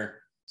everywhere.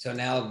 So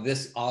now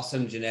this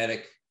awesome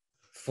genetic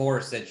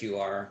force that you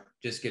are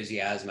just gives you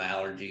asthma,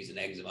 allergies, and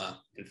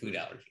eczema, and food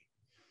allergy.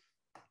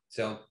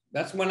 So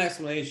that's one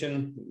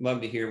explanation. Love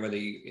to hear whether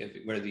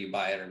you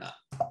buy it or not.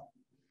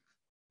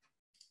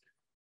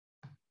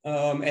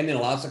 And then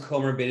lots of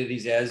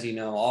comorbidities, as you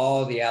know,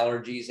 all the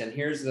allergies. And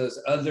here's those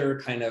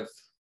other kind of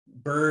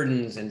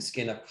burdens in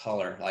skin of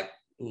color, like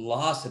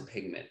loss of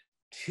pigment,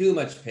 too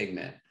much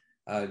pigment.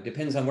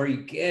 Depends on where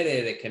you get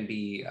it. It can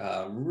be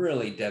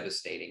really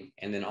devastating.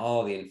 And then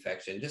all the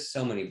infection, just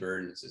so many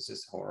burdens. It's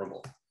just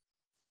horrible.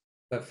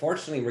 But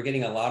fortunately, we're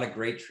getting a lot of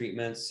great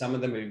treatments. Some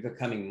of them are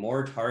becoming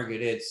more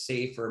targeted,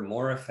 safer,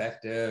 more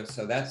effective.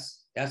 So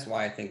that's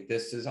why I think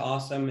this is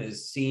awesome,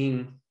 is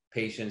seeing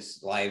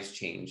patients' lives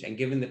change and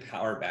giving the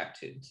power back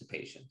to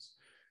patients.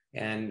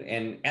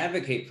 And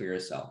advocate for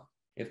yourself.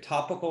 If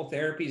topical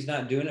therapy is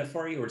not doing it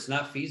for you, or it's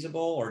not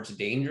feasible, or it's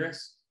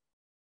dangerous,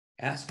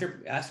 ask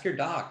your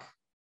doc.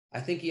 I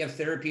think you have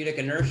therapeutic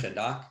inertia,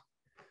 doc.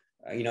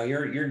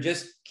 You're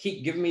just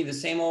keep giving me the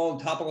same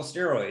old topical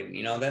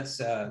steroid. That's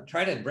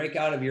try to break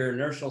out of your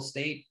inertial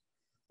state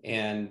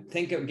and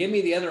give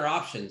me the other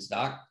options,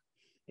 doc.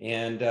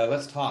 And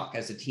let's talk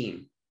as a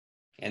team.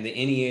 And the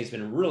NEA has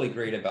been really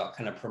great about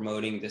kind of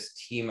promoting this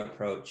team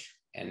approach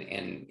and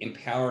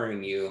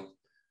empowering you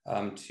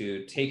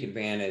to take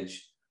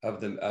advantage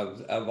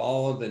of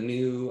all of the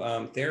new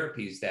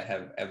therapies that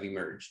have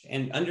emerged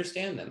and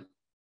understand them.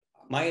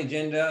 My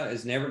agenda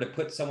is never to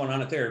put someone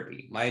on a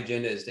therapy. My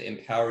agenda is to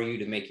empower you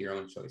to make your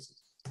own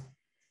choices.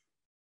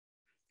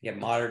 You have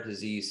moderate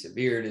disease,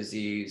 severe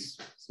disease.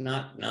 It's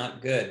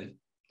not good,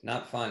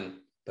 not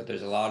fun, but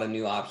there's a lot of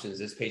new options.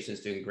 This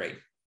patient's doing great.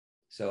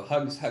 So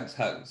hugs, hugs,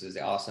 hugs is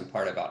the awesome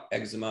part about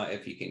eczema.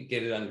 If you can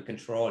get it under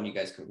control and you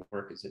guys can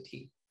work as a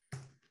team.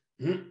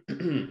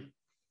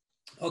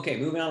 Okay,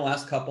 moving on,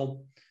 last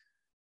couple.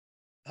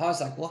 I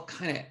was like,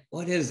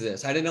 what is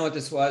this? I didn't know what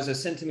this was. It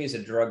was sent to me as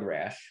a drug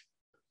rash.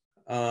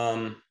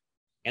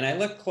 And I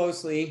looked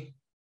closely,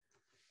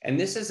 and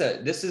this is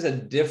a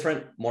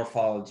different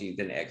morphology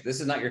than eczema.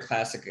 This is not your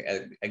classic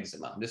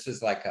eczema. This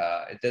is like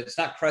it's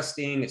not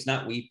crusting, it's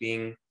not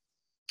weeping.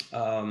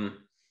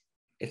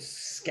 It's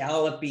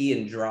scallopy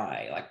and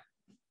dry,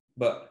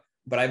 but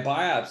I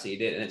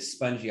biopsied it and it's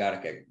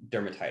spongiotic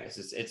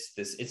dermatitis.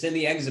 It's in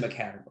the eczema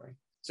category.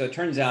 So it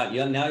turns out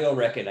you'll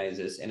recognize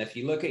this. And if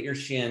you look at your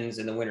shins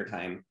in the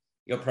wintertime,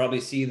 you'll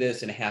probably see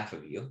this in half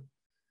of you.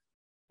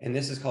 And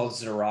this is called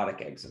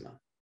xerotic eczema,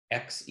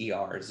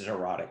 XER,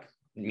 xerotic,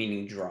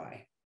 meaning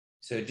dry.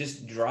 So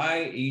just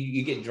dry,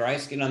 you get dry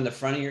skin on the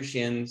front of your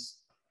shins,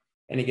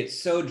 and it gets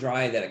so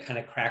dry that it kind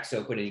of cracks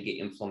open and you get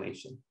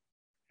inflammation.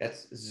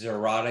 That's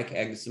xerotic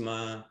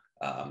eczema.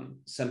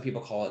 Some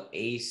people call it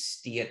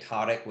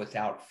asteatotic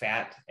without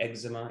fat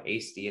eczema,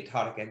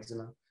 asteatotic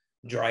eczema,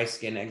 dry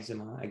skin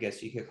eczema, I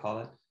guess you could call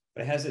it.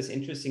 But it has this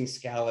interesting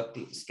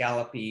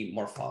scallopy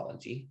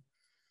morphology.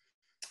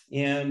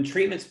 And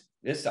treatments,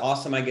 it's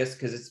awesome, I guess,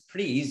 because it's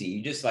pretty easy.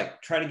 You just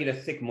try to get a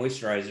thick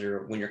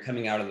moisturizer when you're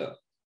coming out of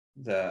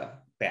the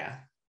bath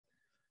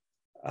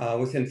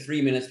within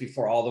 3 minutes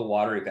before all the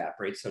water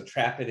evaporates. So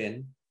trap it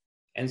in.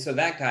 And so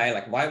that guy,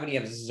 like, why would he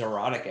have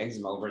xerotic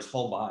eczema over his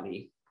whole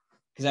body?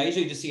 Because I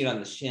usually just see it on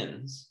the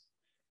shins.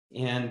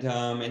 And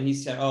he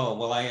said, oh,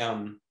 well,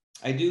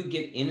 I do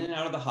get in and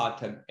out of the hot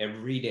tub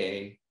every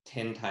day,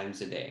 10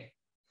 times a day.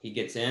 He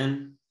gets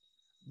in,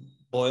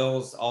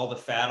 boils all the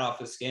fat off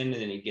his skin,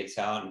 and then he gets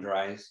out and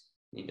dries.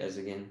 He does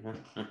again.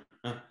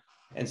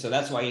 And so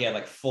that's why he had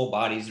like full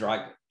body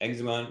xerotic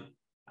eczema.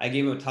 I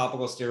gave him a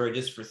topical steroid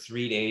just for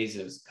 3 days.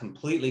 It was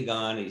completely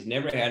gone. He's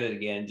never had it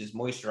again, just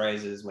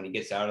moisturizes when he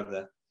gets out of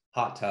the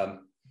hot tub.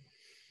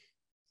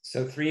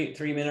 So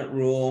 3-minute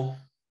rule,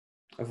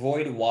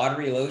 avoid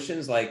watery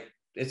lotions. Like,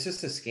 it's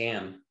just a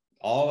scam.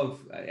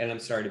 And I'm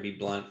sorry to be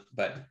blunt,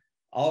 but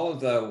all of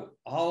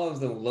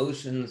the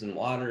lotions and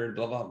water,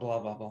 blah, blah, blah,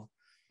 blah, blah.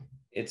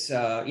 It's,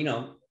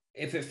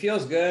 if it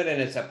feels good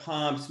and it's a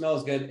pump,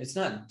 smells good, it's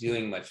not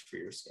doing much for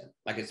your skin.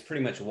 Like, it's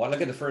pretty much water.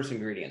 Look at the first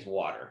ingredient,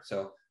 water.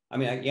 So, I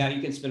mean, yeah,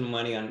 you can spend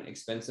money on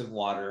expensive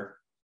water,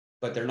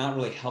 but they're not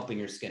really helping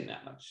your skin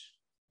that much.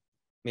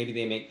 Maybe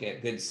they make a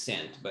good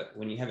scent, but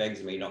when you have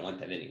eczema, you don't want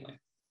that anyway.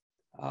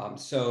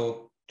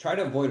 So try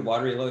to avoid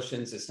watery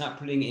lotions. It's not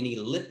putting any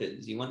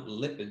lipids. You want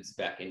lipids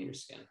back in your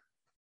skin,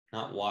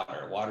 not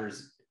water.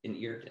 Water's an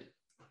irritant.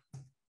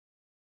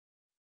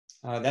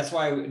 That's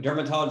why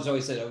dermatologists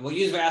always said, well,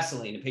 use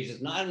Vaseline. The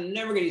patient's, no, I'm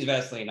never going to use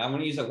Vaseline. I'm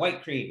going to use a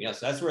white cream.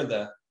 So that's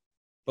where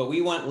but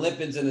we want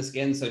lipids in the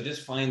skin. So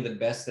just find the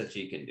best that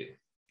you can do,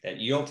 that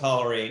you'll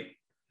tolerate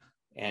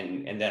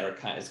and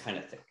that is kind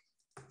of thick.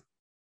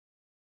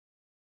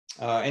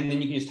 And then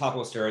you can use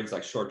topical steroids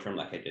like short-term,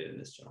 like I did in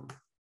this gentleman.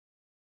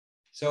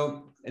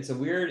 So it's a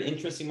weird,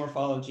 interesting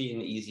morphology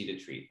and easy to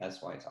treat.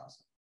 That's why it's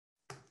awesome.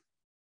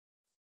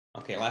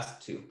 Okay,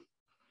 last two.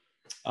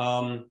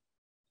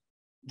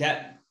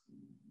 That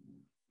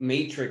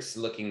matrix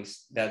looking,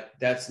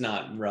 that's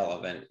not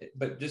relevant,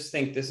 but just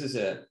think this is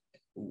a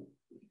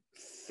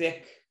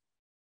thick,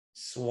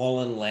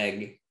 swollen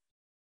leg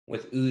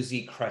with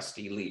oozy,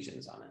 crusty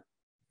lesions on it.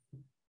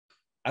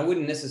 I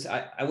wouldn't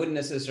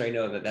necessarily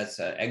know that that's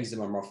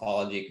eczema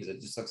morphology because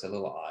it just looks a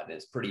little odd.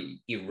 It's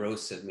pretty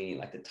erosive, meaning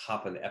like the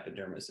top of the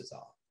epidermis is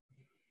off.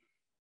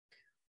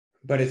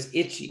 But it's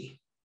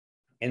itchy.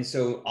 And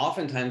so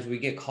oftentimes we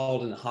get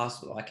called in the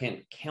hospital. I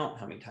can't count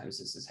how many times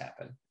this has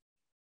happened.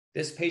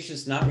 This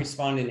patient's not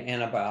responding to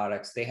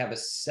antibiotics. They have a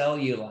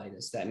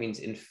cellulitis. That means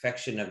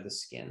infection of the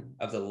skin,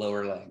 of the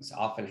lower legs.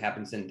 Often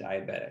happens in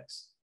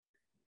diabetics.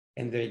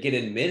 And they get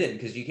admitted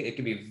because it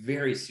can be a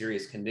very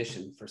serious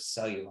condition for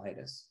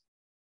cellulitis.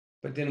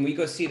 But then we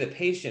go see the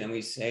patient and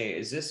we say,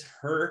 is this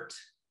hurt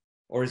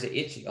or is it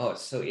itchy? Oh,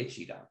 it's so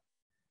itchy, doc.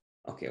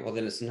 Okay, well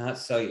then it's not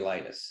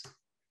cellulitis.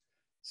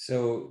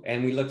 So,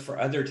 and we look for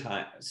other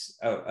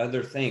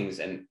things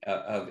and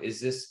is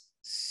this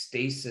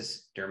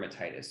stasis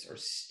dermatitis or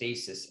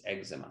stasis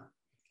eczema?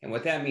 And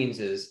what that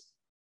means is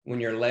when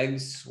your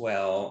legs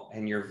swell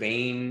and your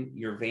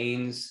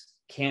veins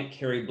can't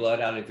carry blood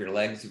out of your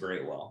legs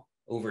very well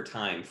over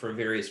time for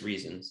various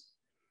reasons.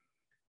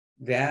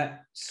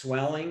 That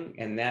swelling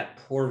and that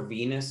poor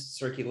venous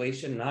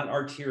circulation, not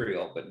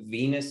arterial, but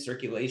venous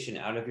circulation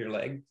out of your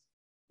leg,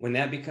 when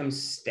that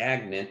becomes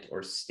stagnant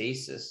or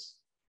stasis,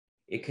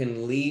 it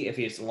can lead, if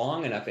it's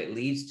long enough, it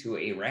leads to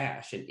a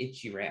rash, an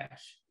itchy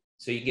rash.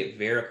 So you get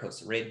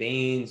varicose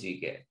veins,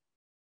 you get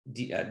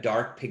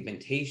dark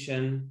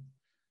pigmentation,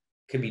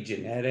 could be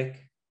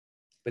genetic,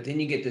 but then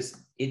you get this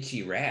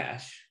itchy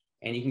rash.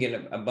 And you can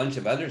get a bunch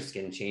of other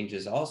skin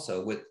changes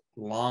also with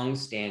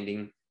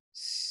long-standing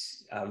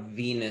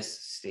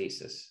venous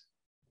stasis.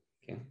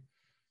 Okay,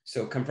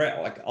 so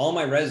like all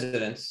my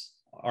residents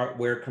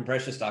wear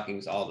compression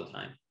stockings all the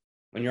time.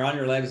 When you're on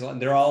your legs,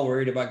 they're all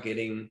worried about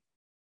getting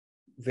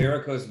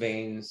varicose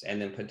veins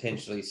and then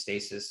potentially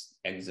stasis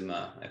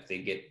eczema if they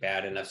get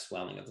bad enough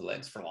swelling of the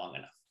legs for long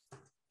enough.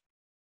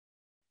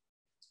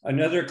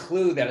 Another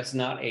clue that it's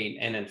not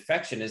an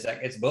infection is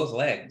that it's both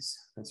legs.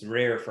 It's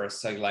rare for a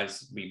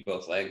cellulitis to be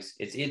both legs.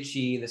 It's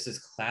itchy. This is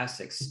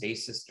classic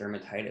stasis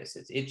dermatitis.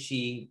 It's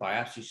itchy.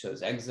 Biopsy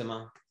shows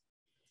eczema.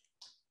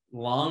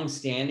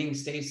 Long-standing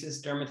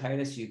stasis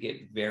dermatitis, you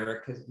get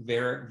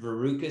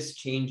verrucous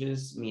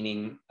changes,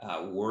 meaning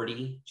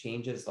warty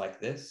changes like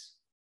this.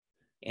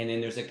 And then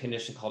there's a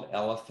condition called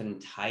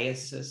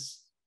elephantiasis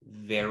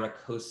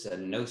varicosa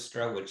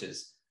nostra, which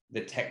is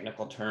the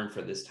technical term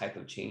for this type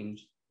of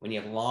change. When you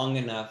have long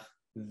enough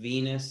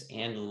venous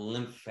and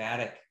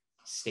lymphatic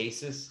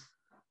stasis,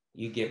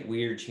 you get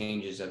weird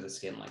changes of the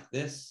skin like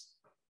this.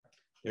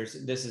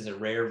 This is a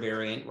rare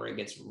variant where it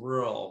gets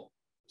real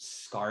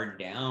scarred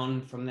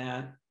down from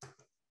that.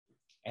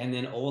 And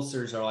then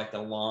ulcers are like the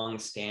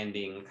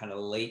long-standing kind of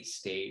late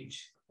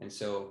stage. And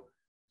so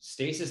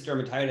stasis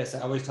dermatitis,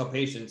 I always tell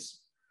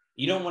patients,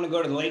 you don't want to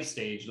go to the late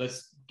stage.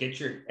 Let's get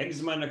your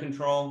eczema under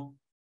control,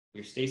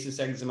 your stasis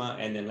eczema,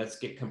 and then let's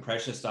get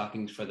compression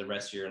stockings for the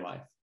rest of your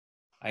life.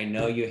 I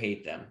know you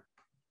hate them.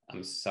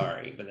 I'm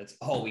sorry, but that's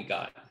all we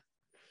got.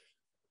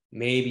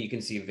 Maybe you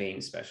can see a vein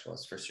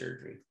specialist for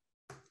surgery.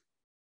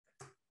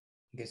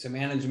 Okay, so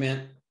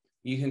management,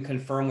 you can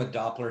confirm with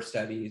Doppler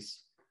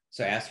studies.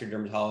 So ask your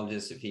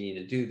dermatologist if you need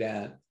to do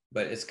that.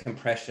 but it's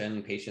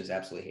compression. Patients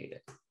absolutely hate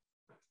it.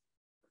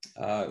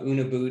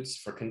 Una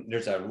boots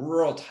there's a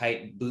real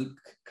tight boot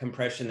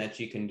compression that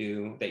you can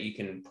do, that you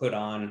can put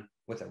on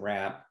with a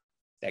wrap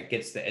that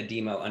gets the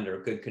edema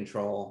under good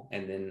control,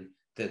 and then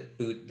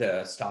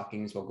the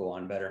stockings will go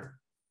on better.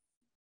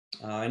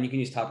 And you can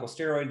use topical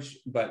steroids,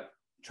 but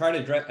try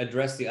to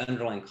address the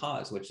underlying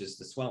cause, which is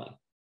the swelling.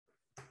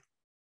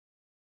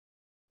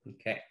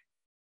 Okay.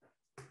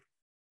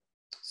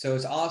 So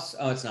it's awesome.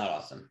 Oh, it's not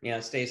awesome. Yeah,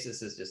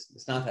 stasis is just,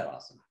 it's not that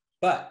awesome.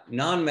 But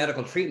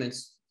non-medical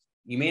treatments,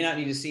 you may not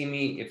need to see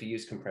me if you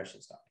use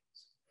compression stockings.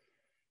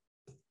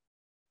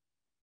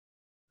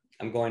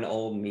 I'm going to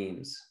old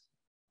memes.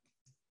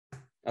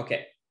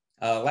 Okay,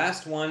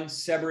 last one,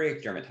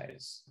 seborrheic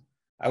dermatitis.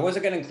 I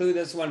wasn't going to include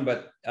this one,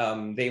 but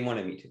they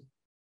wanted me to,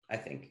 I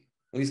think.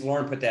 At least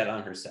Lauren put that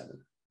on her 7.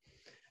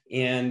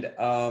 And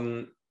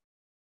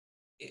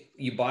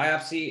you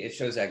biopsy, it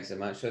shows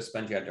eczema, it shows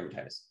spongiatic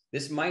dermatitis.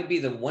 This might be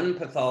the one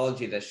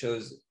pathology that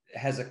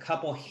has a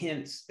couple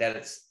hints that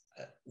it's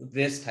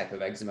this type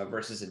of eczema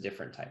versus a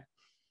different type.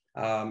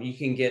 You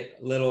can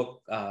get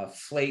little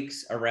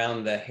flakes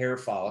around the hair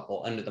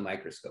follicle under the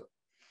microscope.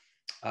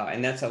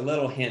 And that's a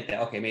little hint that,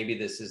 okay, maybe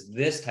this is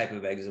this type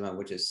of eczema,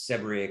 which is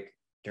seborrheic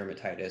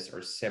dermatitis or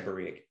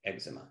seborrheic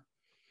eczema.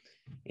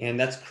 And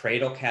that's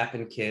cradle cap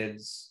in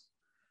kids.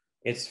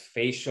 It's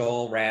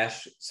facial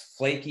rash, it's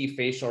flaky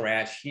facial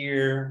rash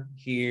here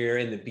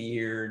in the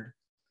beard.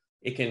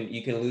 You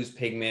can lose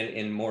pigment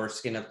in more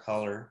skin of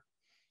color.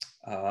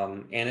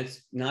 And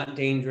it's not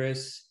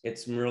dangerous.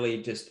 It's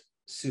really just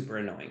super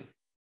annoying,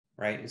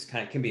 right?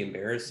 It can be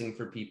embarrassing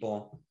for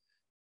people.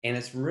 And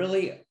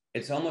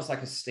it's almost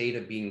like a state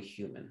of being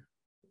human.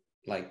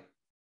 Like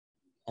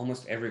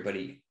almost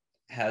everybody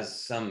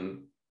has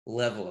some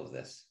level of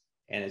this,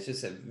 and it's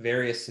just at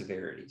various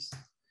severities.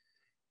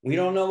 We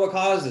don't know what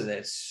causes it.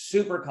 It's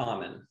super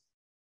common.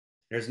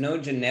 There's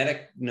no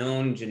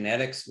known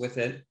genetics with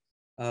it.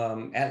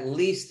 At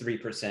least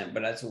 3%,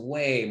 but that's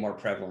way more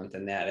prevalent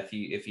than that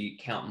if you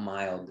count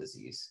mild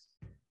disease.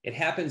 It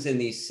happens in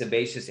these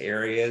sebaceous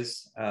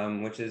areas,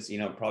 which is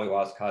probably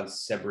why it's called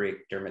seborrheic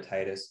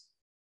dermatitis,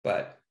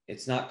 but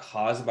it's not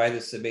caused by the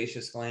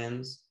sebaceous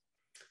glands.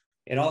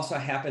 It also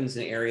happens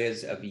in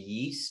areas of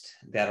yeast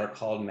that are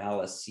called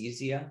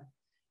malassezia,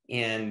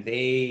 and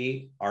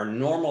they are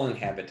normal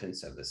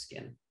inhabitants of the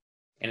skin.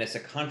 And it's a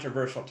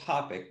controversial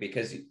topic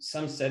because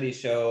some studies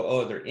show,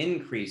 oh, they're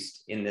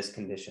increased in this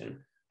condition,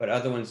 but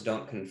other ones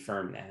don't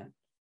confirm that.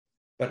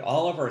 But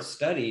all of our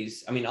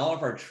studies, all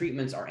of our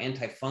treatments are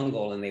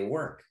antifungal and they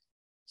work.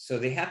 So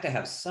they have to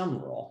have some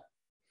role.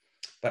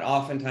 But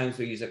oftentimes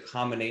we use a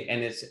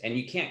combination, and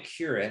you can't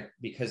cure it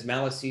because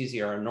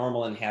malassezia are a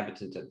normal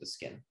inhabitant of the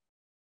skin.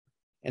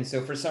 And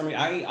so for some reason,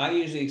 I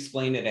usually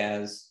explain it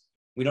as,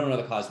 we don't know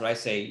the cause, but I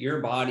say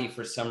your body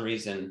for some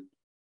reason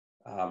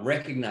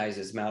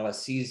recognizes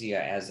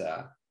malassezia as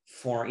a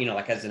foreign,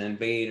 like as an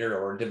invader,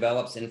 or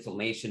develops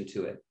inflammation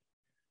to it,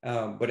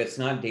 but it's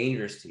not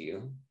dangerous to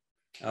you.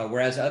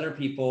 Whereas other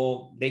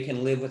people, they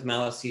can live with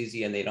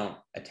malassezia and they don't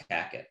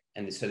attack it.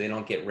 And so they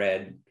don't get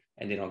red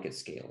and they don't get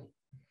scaly.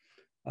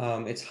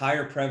 It's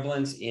higher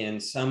prevalence in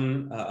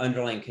some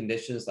underlying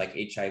conditions like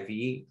HIV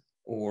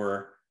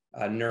or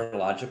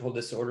neurological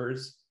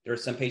disorders. There are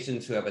some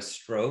patients who have a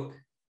stroke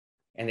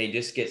and they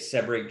just get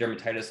seborrheic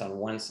dermatitis on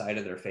one side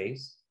of their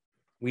face.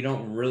 We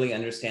don't really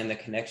understand the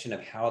connection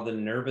of how the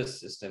nervous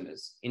system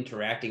is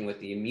interacting with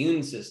the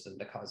immune system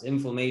to cause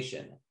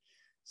inflammation.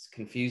 It's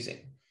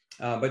confusing.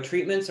 But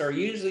treatments are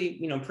usually,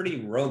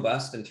 pretty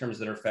robust in terms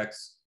of their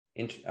effects.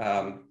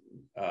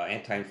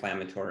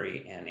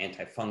 Anti-inflammatory and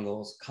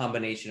antifungals,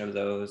 combination of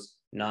those.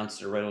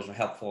 Non-steroidals are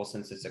helpful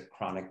since it's a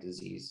chronic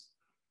disease.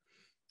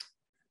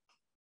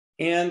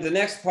 And the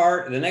next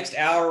hour,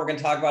 we're going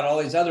to talk about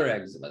all these other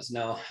eczemas.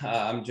 No,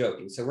 I'm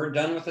joking. So we're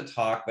done with the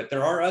talk, but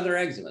there are other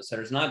eczemas. So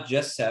there's not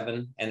just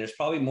 7, and there's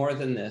probably more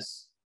than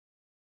this.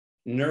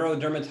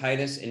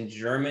 Neurodermatitis in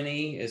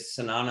Germany is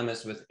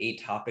synonymous with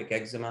atopic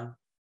eczema.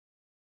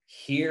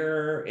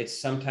 Here, it's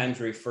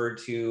sometimes referred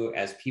to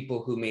as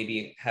people who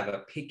maybe have a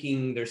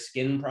picking their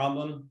skin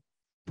problem.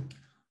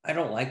 I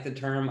don't like the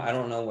term. I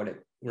don't know what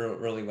it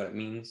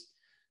means.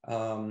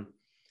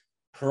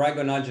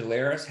 Prurigo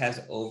nodularis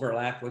has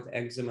overlap with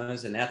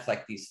eczemas, and that's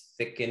like these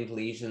thickened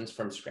lesions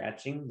from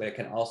scratching, but it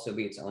can also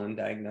be its own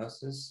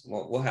diagnosis.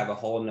 We'll have a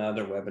whole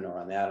nother webinar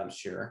on that, I'm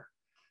sure.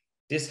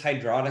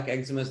 Dyshydrotic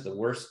eczema is the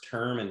worst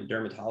term in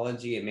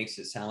dermatology. It makes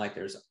it sound like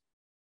there's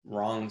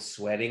wrong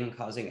sweating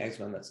causing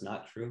eczema. That's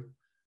not true,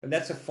 but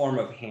that's a form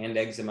of hand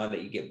eczema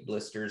that you get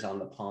blisters on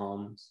the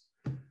palms.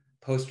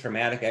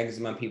 Post-traumatic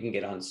eczema, people can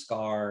get on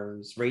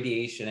scars.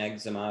 Radiation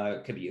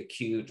eczema could be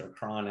acute or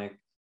chronic.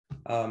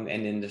 And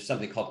then there's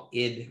something called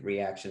id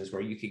reactions,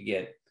 where you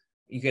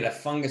get a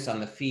fungus on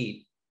the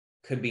feet,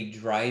 could be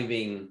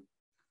driving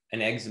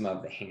an eczema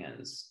of the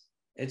hands.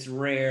 It's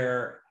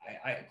rare.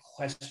 I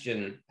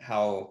question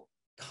how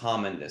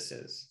common this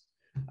is.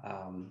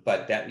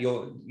 But that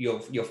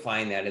you'll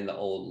find that in the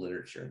old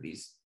literature,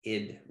 these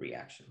id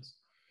reactions.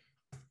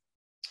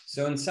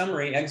 So in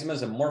summary, eczema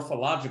is a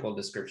morphological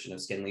description of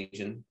skin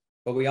lesion,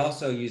 but we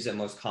also use it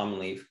most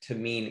commonly to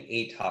mean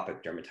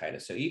atopic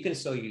dermatitis. So you can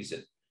still use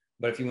it,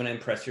 but if you want to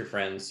impress your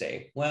friends,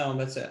 say, well,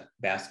 that's a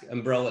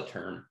umbrella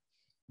term.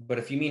 But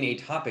if you mean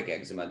atopic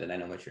eczema, then I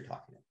know what you're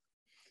talking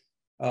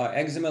about.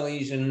 Eczema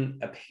lesion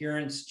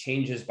appearance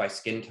changes by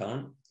skin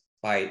tone,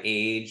 by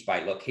age, by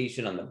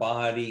location on the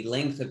body,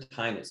 length of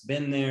time it's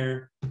been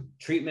there,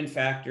 treatment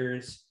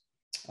factors,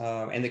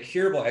 and the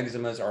curable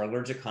eczemas are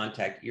allergic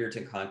contact,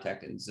 irritant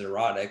contact, and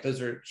xerotic. Those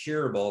are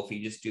curable if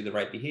you just do the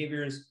right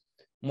behaviors.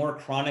 More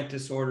chronic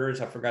disorders,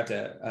 I forgot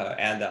to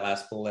add that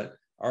last bullet,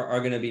 are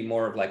going to be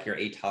more of like your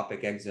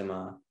atopic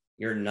eczema,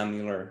 your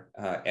nummular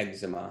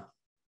eczema,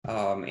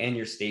 and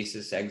your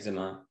stasis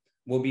eczema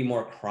will be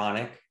more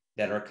chronic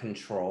that are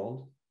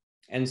controlled.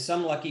 And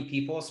some lucky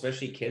people,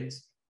 especially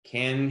kids,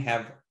 can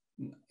have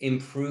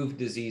improved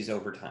disease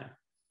over time.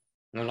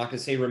 And I'm not going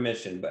to say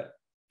remission, but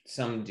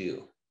some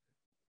do.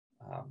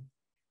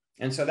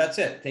 And so that's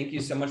it. Thank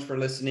you so much for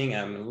listening.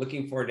 I'm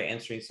looking forward to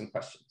answering some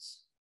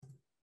questions.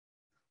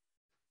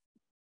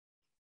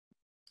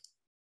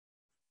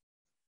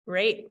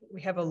 Great.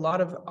 We have a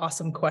lot of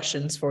awesome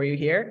questions for you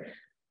here.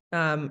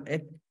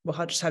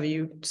 We'll just have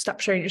you stop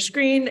sharing your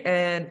screen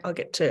and I'll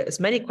get to as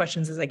many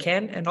questions as I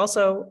can. And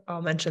also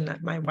I'll mention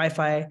that my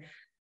Wi-Fi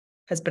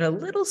has been a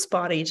little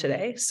spotty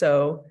today.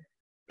 So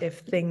if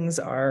things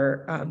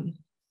are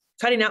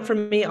cutting out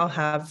from me, I'll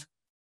have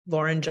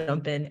Lauren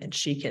jump in and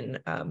she can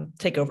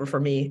take over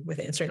for me with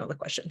answering all the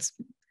questions.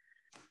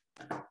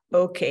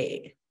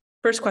 Okay,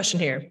 first question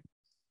here.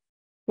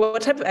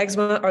 What type of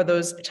eczema are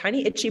those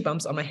tiny itchy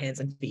bumps on my hands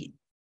and feet?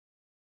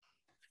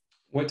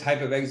 What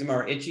type of eczema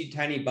are itchy,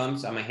 tiny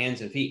bumps on my hands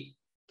and feet?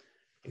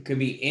 It could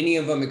be any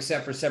of them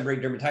except for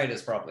seborrheic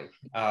dermatitis, probably.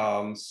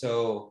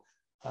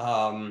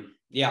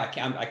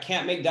 Yeah, I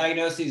can't make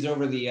diagnoses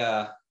over this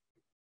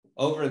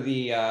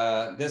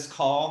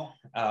call,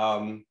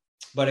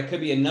 but it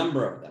could be a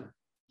number of them.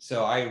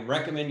 So I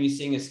recommend you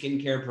seeing a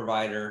skincare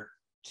provider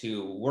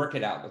to work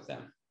it out with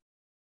them.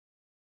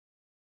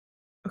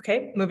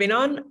 Okay, moving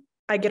on.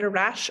 I get a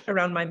rash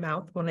around my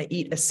mouth when I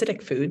eat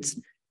acidic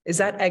foods. Is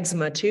that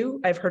eczema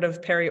too? I've heard of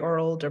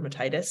perioral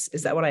dermatitis.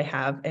 Is that what I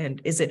have? And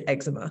is it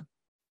eczema?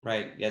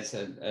 Right. That's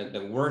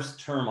the worst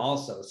term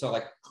also. So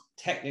like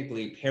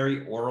technically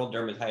perioral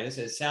dermatitis,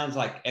 it sounds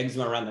like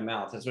eczema around the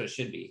mouth. That's what it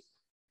should be.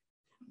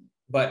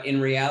 But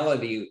in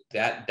reality,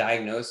 that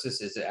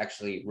diagnosis is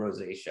actually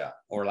rosacea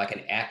or like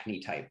an acne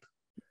type.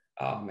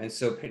 And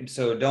so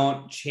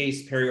don't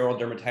chase perioral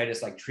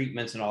dermatitis like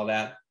treatments and all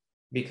that,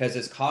 because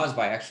it's caused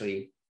by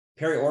actually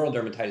perioral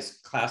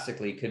dermatitis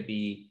classically could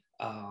be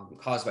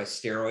caused by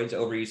steroids,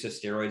 overuse of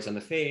steroids on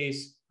the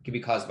face. It could be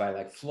caused by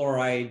like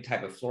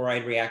type of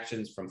fluoride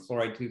reactions from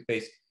fluoride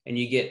toothpaste, and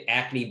you get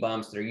acne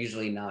bumps that are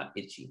usually not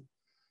itchy.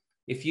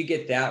 If you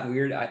get that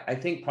weird, I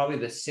think probably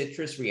the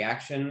citrus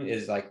reaction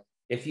is like,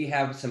 if you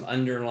have some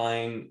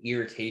underlying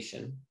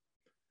irritation,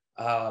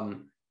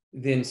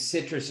 then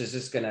citrus is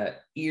just going to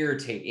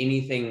irritate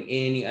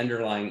any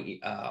underlying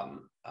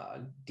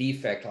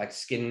defect, like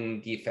skin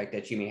defect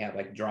that you may have,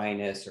 like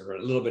dryness or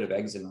a little bit of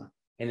eczema,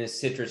 and the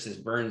citrus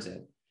just burns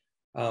it.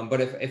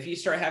 But if you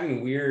start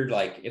having weird,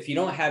 like if you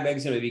don't have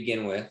eczema to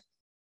begin with,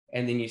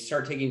 and then you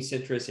start taking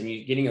citrus and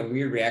you're getting a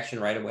weird reaction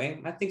right away,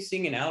 I think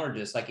seeing an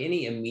allergist, like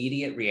any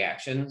immediate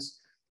reactions,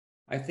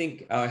 I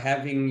think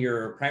having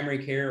your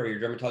primary care or your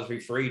dermatologist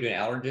refer you to an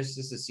allergist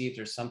just to see if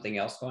there's something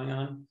else going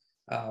on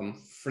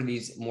for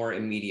these more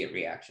immediate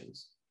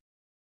reactions.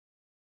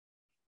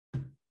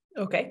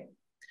 Okay.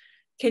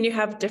 Can you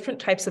have different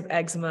types of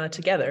eczema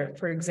together?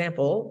 For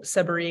example,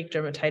 seborrheic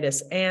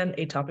dermatitis and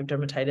atopic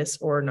dermatitis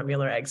or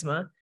nummular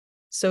eczema.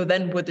 So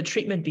then would the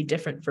treatment be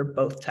different for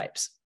both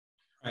types?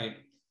 Right.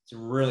 It's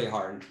really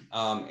hard.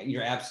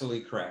 You're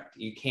absolutely correct.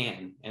 You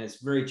can, and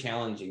it's very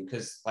challenging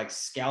because like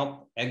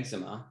scalp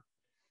eczema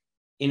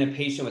in a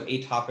patient with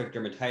atopic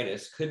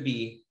dermatitis could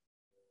be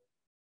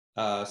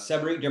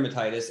seborrheic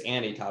dermatitis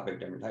and atopic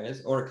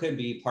dermatitis, or it could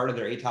be part of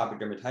their atopic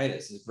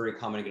dermatitis. It's very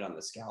common to get on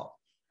the scalp.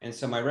 And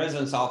so my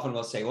residents often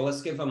will say, well,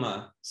 let's give them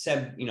a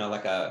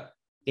like a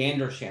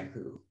dandruff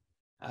shampoo.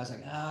 I was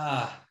like,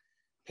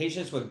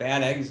 patients with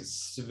bad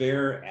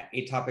severe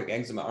atopic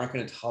eczema aren't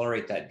going to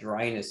tolerate that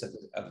dryness of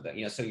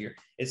the so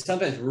it's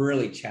sometimes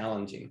really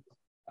challenging.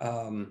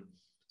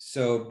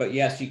 But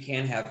yes, you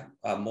can have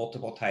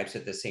multiple types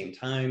at the same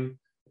time,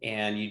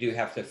 and you do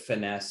have to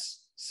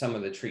finesse some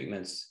of the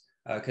treatments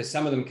because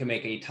some of them can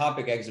make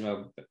atopic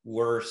eczema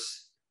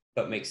worse,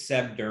 but make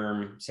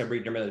seborrheic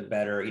dermatitis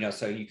better.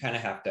 So you kind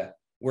of have to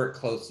work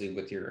closely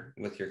with your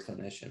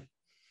clinician.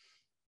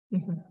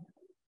 Mm-hmm.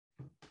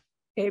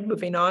 Okay,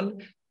 moving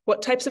on.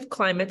 What types of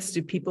climates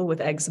do people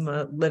with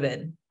eczema live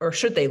in, or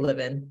should they live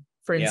in?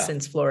 For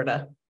instance,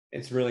 Florida.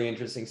 It's really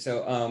interesting.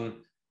 So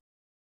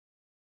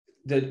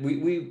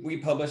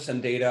we published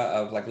some data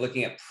of like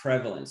looking at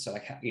prevalence. So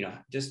like,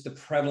 just the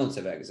prevalence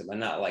of eczema,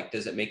 not like,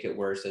 does it make it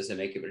worse? Does it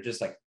make it, but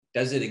just like,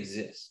 does it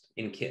exist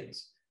in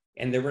kids?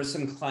 And there were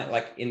some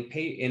like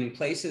in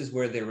places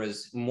where there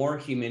was more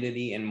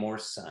humidity and more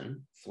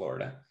sun,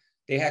 Florida,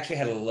 they actually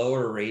had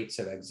lower rates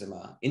of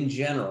eczema in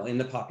general in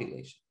the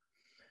population.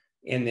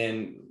 And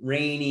then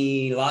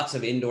rainy, lots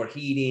of indoor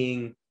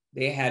heating,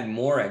 they had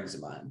more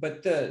eczema.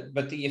 But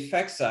the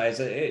effect size,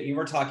 you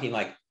were talking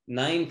like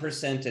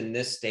 9% in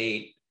this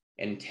state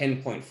and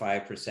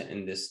 10.5%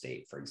 in this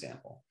state, for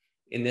example,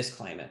 in this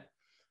climate.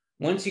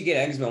 Once you get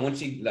eczema,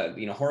 once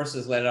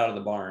horses let it out of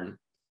the barn,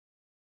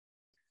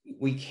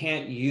 we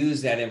can't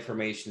use that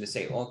information to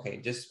say,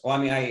 okay,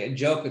 I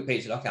joke with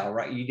patients, okay, I'll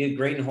write, you did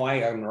great in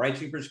Hawaii, I'm gonna write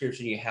you a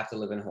prescription, you have to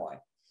live in Hawaii.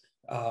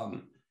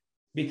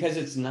 Because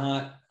it's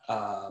not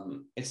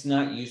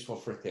useful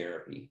for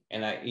therapy.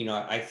 And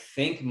I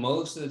think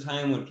most of the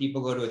time when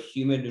people go to a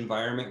humid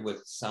environment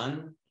with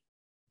sun,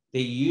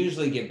 they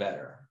usually get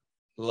better.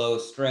 Low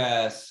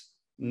stress,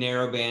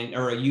 narrow band,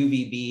 or a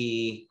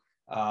UVB,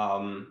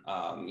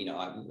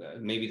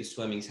 maybe the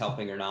swimming's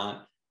helping or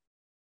not.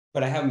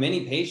 But I have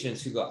many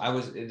patients who go,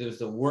 it was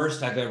the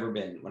worst I've ever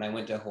been when I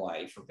went to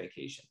Hawaii for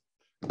vacation.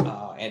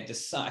 And the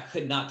sun, I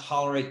could not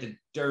tolerate the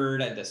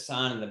dirt and the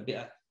sun and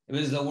it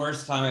was the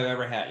worst time I've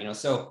ever had,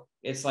 so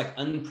it's like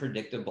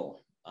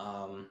unpredictable.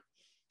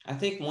 I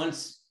think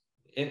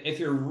if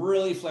you're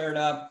really flared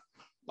up,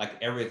 like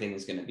everything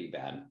is going to be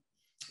bad.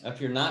 If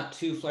you're not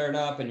too flared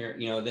up and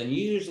then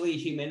usually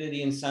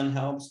humidity and sun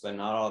helps, but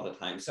not all the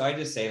time. So I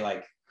just say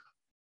like,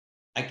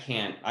 I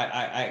can't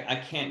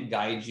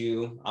guide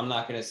you. I'm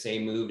not going to say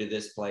move to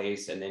this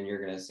place. And then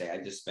you're going to say, I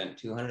just spent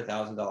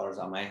 $200,000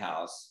 on my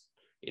house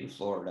in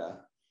Florida.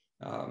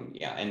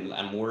 And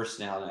I'm worse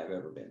now than I've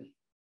ever been.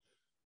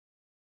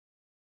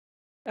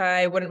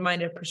 I wouldn't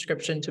mind a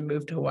prescription to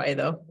move to Hawaii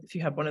though. If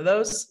you have one of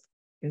those,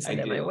 you can send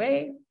it my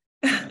way.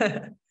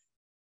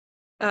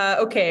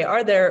 Okay.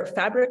 Are there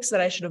fabrics that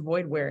I should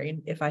avoid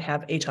wearing if I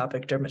have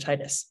atopic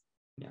dermatitis?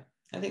 Yeah.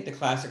 I think the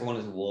classic one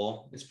is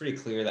wool. It's pretty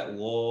clear that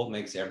wool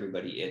makes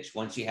everybody itch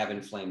once you have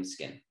inflamed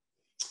skin.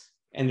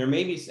 And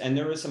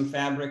there are some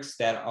fabrics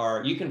that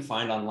you can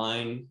find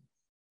online.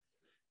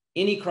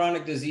 Any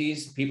chronic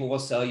disease, people will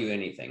sell you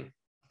anything.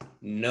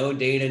 No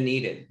data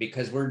needed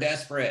because we're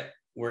desperate.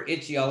 We're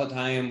itchy all the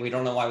time. We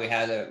don't know why we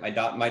have it.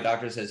 My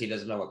doctor says he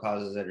doesn't know what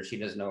causes it or she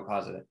doesn't know what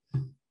causes it.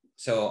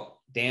 So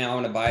damn, I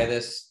want to buy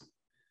this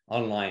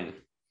online.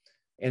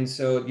 And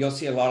so you'll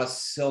see a lot of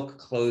silk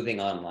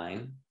clothing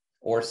online,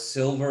 or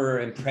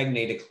silver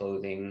impregnated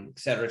clothing, et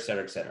cetera, et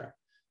cetera, et cetera.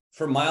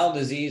 For mild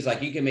disease,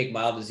 like you can make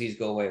mild disease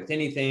go away with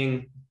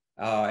anything.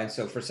 And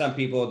so for some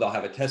people, they'll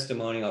have a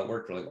testimonial, it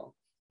worked really well.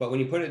 But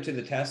when you put it to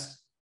the test,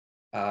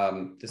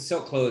 the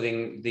silk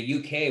clothing, the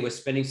UK was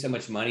spending so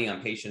much money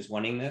on patients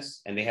wanting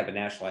this, and they have a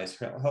nationalized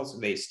health,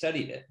 they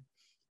studied it,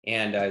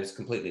 and it was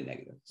completely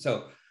negative.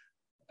 So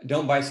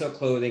don't buy silk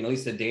clothing, at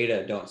least the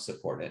data don't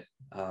support it,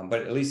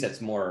 but at least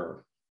that's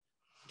more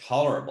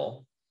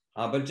tolerable.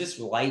 But just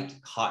light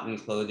cotton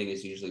clothing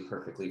is usually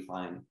perfectly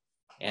fine.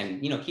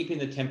 And, keeping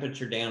the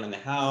temperature down in the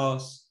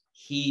house,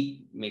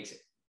 heat makes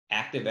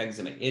active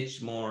eczema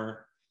itch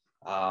more.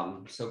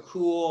 So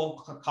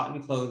cool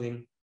cotton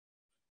clothing.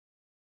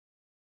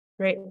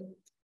 Great.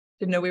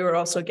 Didn't know we were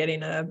also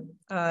getting a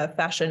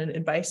fashion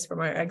advice from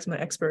our eczema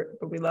expert,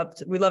 but we love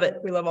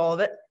it. We love all of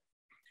it.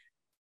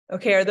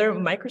 Okay. Are there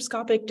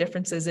microscopic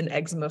differences in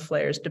eczema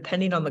flares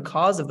depending on the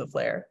cause of the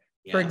flare?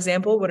 Yeah. For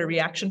example, would a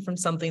reaction from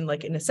something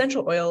like an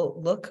essential oil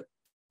look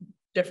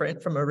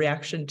different from a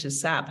reaction to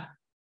SAB?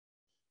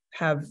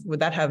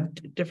 Would that have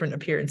different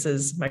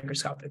appearances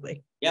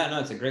microscopically? Yeah, no,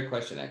 it's a great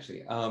question,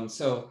 actually.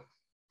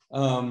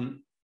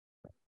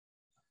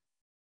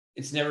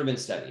 It's never been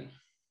studied.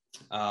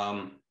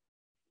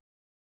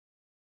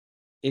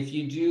 If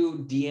you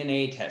do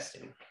DNA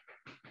testing,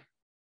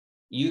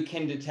 you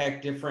can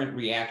detect different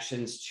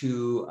reactions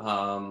to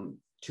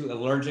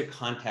allergic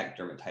contact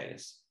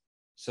dermatitis.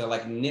 So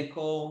like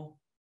nickel,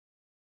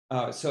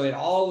 so it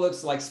all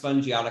looks like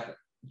spongiotic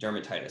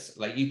dermatitis.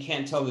 Like you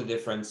can't tell the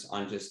difference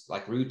on just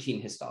like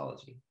routine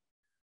histology,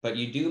 but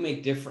you do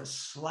make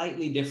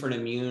slightly different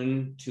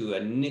immune to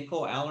a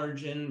nickel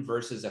allergen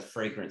versus a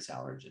fragrance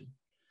allergen.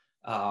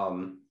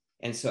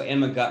 And so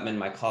Emma Gutman,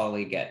 my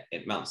colleague at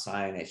Mount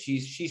Sinai,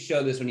 she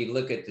showed this when you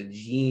look at the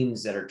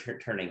genes that are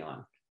turning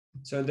on.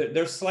 So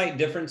there's slight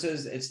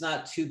differences. It's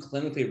not too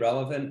clinically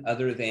relevant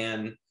other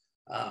than,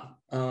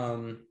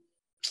 other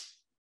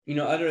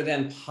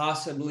than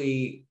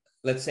possibly,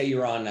 let's say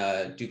you're on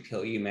a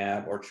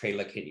dupilumab or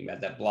tralokinumab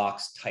that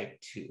blocks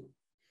type 2.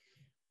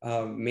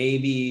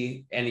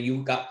 Maybe, and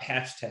you got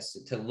patch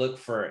tested to look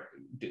for,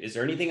 is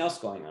there anything else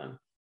going on?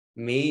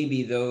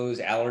 Maybe those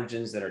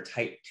allergens that are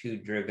type 2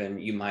 driven,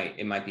 it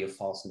might be a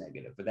false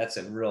negative, but that's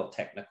a real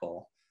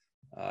technical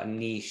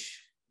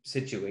niche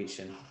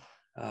situation.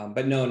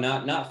 But no,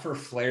 not for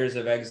flares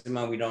of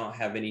eczema. We don't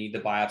have the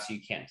biopsy,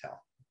 you can't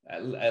tell.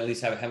 At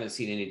least I haven't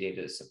seen any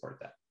data to support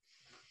that.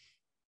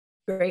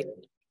 Great.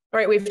 All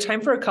right, we have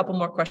time for a couple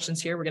more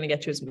questions here. We're going to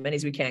get to as many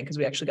as we can because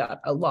we actually got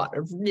a lot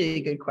of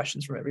really good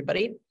questions from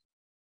everybody.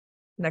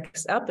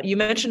 Next up, you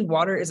mentioned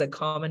water is a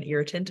common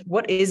irritant.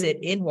 What is it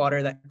in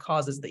water that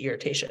causes the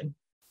irritation?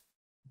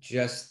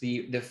 just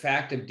the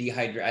fact of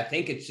dehydration. I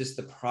think it's just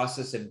the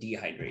process of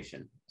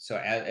dehydration. So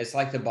it's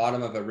like the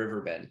bottom of a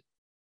riverbed,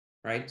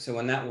 right? So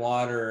when that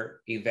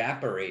water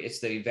evaporates, it's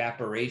the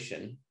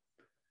evaporation.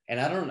 And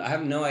I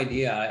have no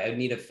idea. I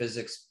need a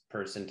physics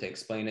person to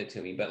explain it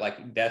to me, but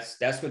like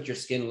that's what your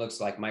skin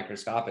looks like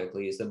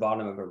microscopically, is the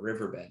bottom of a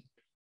riverbed,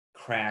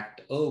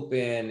 cracked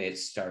open. It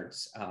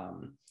starts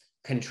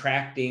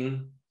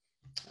contracting.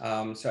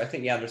 So I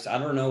think, yeah, I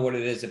don't know what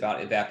it is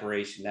about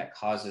evaporation that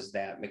causes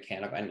that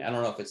mechanical. And I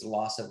don't know if it's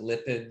loss of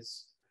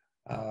lipids.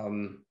 I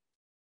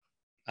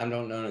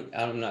don't know.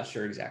 I'm not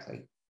sure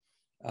exactly.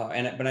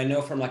 But I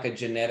know from a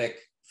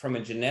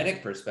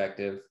genetic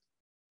perspective,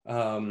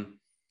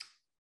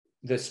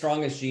 the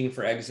strongest gene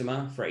for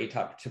eczema,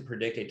 to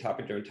predict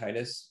atopic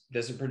dermatitis,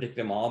 doesn't predict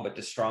them all, but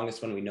the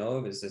strongest one we know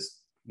of is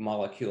this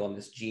molecule and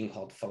this gene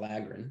called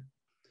filaggrin.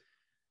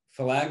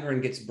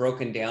 Filaggrin gets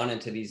broken down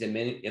into these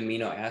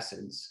amino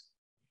acids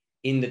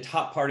in the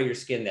top part of your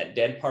skin, that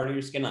dead part of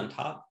your skin on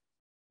top.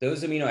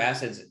 Those amino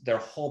acids, their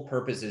whole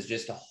purpose is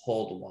just to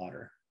hold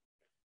water.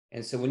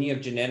 And so when you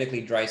have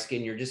genetically dry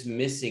skin, you're just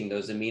missing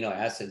those amino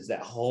acids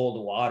that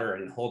hold water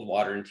and hold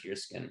water into your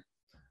skin.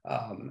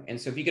 And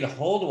so if you could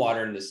hold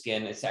water in the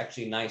skin, it's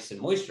actually nice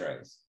and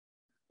moisturized.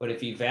 But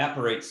if you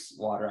evaporate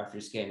water off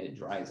your skin, it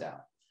dries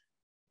out.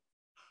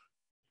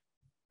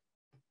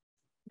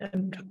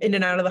 And in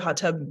and out of the hot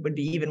tub would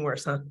be even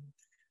worse, huh?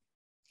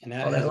 And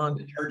that has a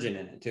detergent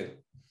in it too.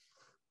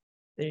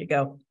 There you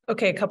go.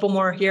 Okay, a couple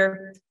more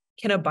here.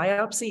 Can a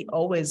biopsy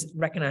always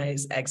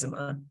recognize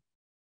eczema?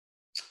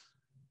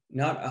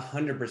 Not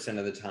 100%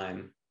 of the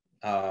time.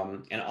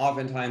 And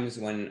oftentimes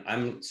when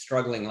I'm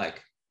struggling,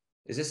 like,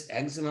 is this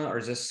eczema or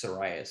is this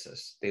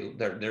psoriasis?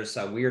 There's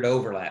a weird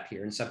overlap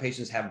here, and some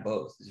patients have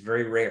both. It's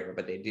very rare,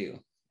 but they do.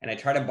 And I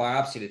try to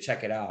biopsy to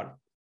check it out.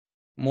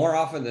 More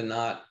often than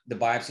not, the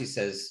biopsy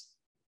says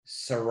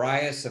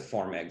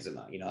psoriasiform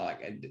eczema.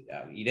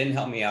 You didn't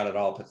help me out at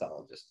all,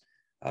 pathologist.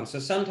 So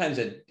sometimes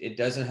it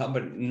doesn't help,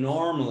 but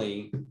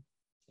normally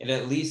it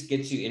at least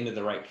gets you into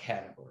the right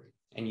category,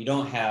 and you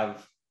don't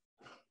have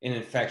an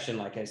infection,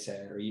 like I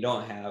said, or you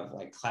don't have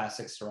like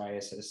classic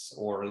psoriasis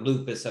or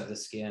lupus of the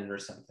skin or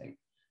something.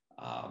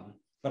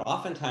 But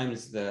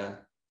oftentimes the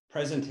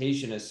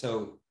presentation is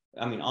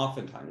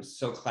oftentimes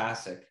so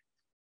classic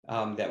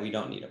that we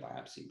don't need a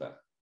biopsy. But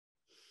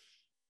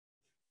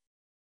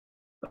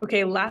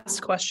okay,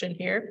 last question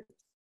here.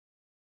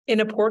 In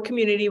a poor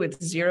community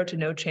with 0 to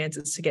no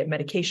chances to get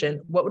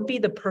medication, what would be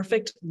the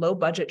perfect low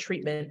budget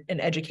treatment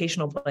and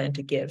educational plan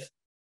to give?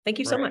 Thank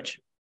you so much.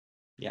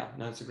 Yeah,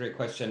 no, that's a great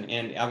question.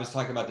 And I was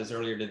talking about this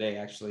earlier today,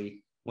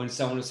 actually, when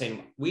someone was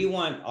saying, we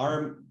want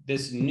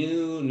this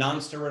new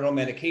non-steroidal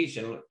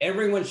medication,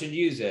 everyone should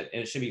use it,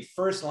 and it should be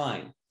first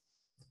line.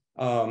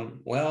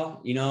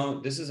 Well,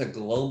 this is a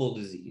global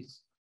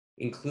disease,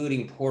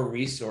 including poor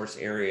resource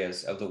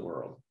areas of the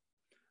world.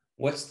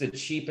 What's the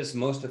cheapest,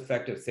 most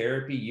effective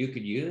therapy you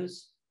could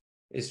use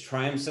is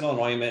triamcinolone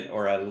ointment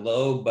or a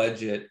low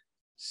budget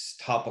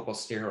topical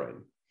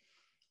steroid.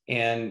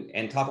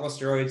 And topical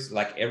steroids,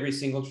 like every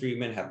single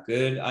treatment, have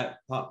good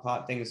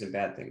pot things and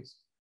bad things.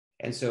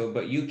 And so,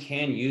 but you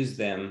can use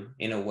them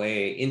in a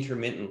way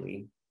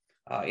intermittently,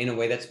 in a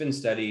way that's been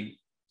studied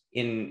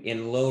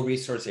in low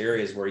resource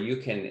areas where you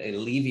can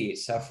alleviate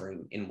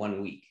suffering in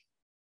 1 week.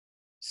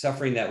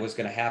 Suffering that was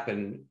going to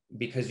happen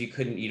because you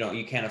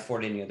can't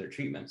afford any other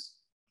treatments.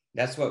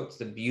 That's what's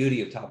the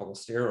beauty of topical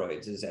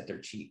steroids, is that they're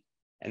cheap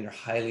and they're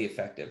highly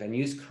effective, and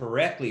used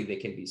correctly, they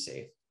can be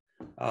safe.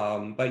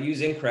 But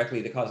used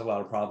incorrectly, they cause a lot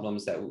of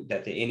problems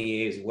that the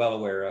NEA is well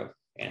aware of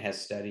and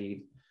has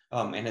studied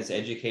and has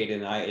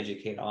educated, and I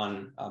educate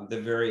on the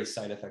various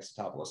side effects of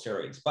topical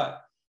steroids. But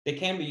they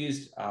can be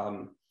used.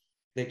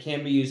 They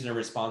can be used in a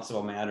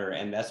responsible manner,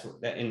 and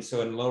and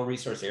so in low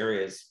resource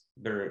areas,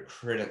 they're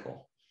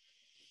critical.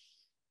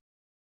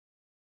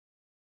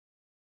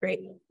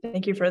 Great.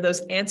 Thank you for those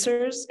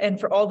answers and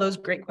for all those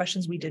great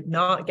questions we did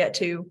not get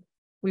to.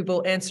 We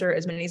will answer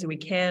as many as we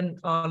can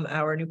on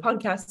our new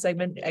podcast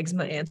segment,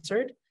 Eczema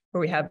Answered, where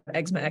we have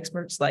eczema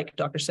experts like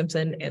Dr.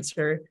 Simpson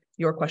answer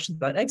your questions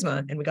about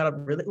eczema. And we got a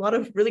lot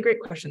of really great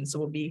questions. So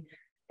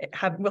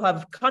we'll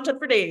have content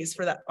for days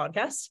for that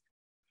podcast.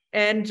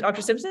 And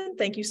Dr. Simpson,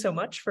 thank you so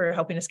much for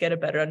helping us get a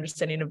better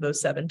understanding of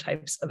those 7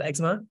 types of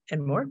eczema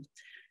and more.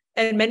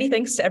 And many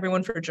thanks to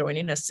everyone for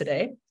joining us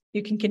today.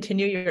 You can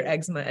continue your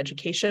eczema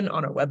education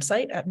on our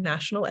website at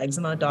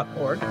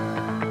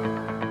nationaleczema.org.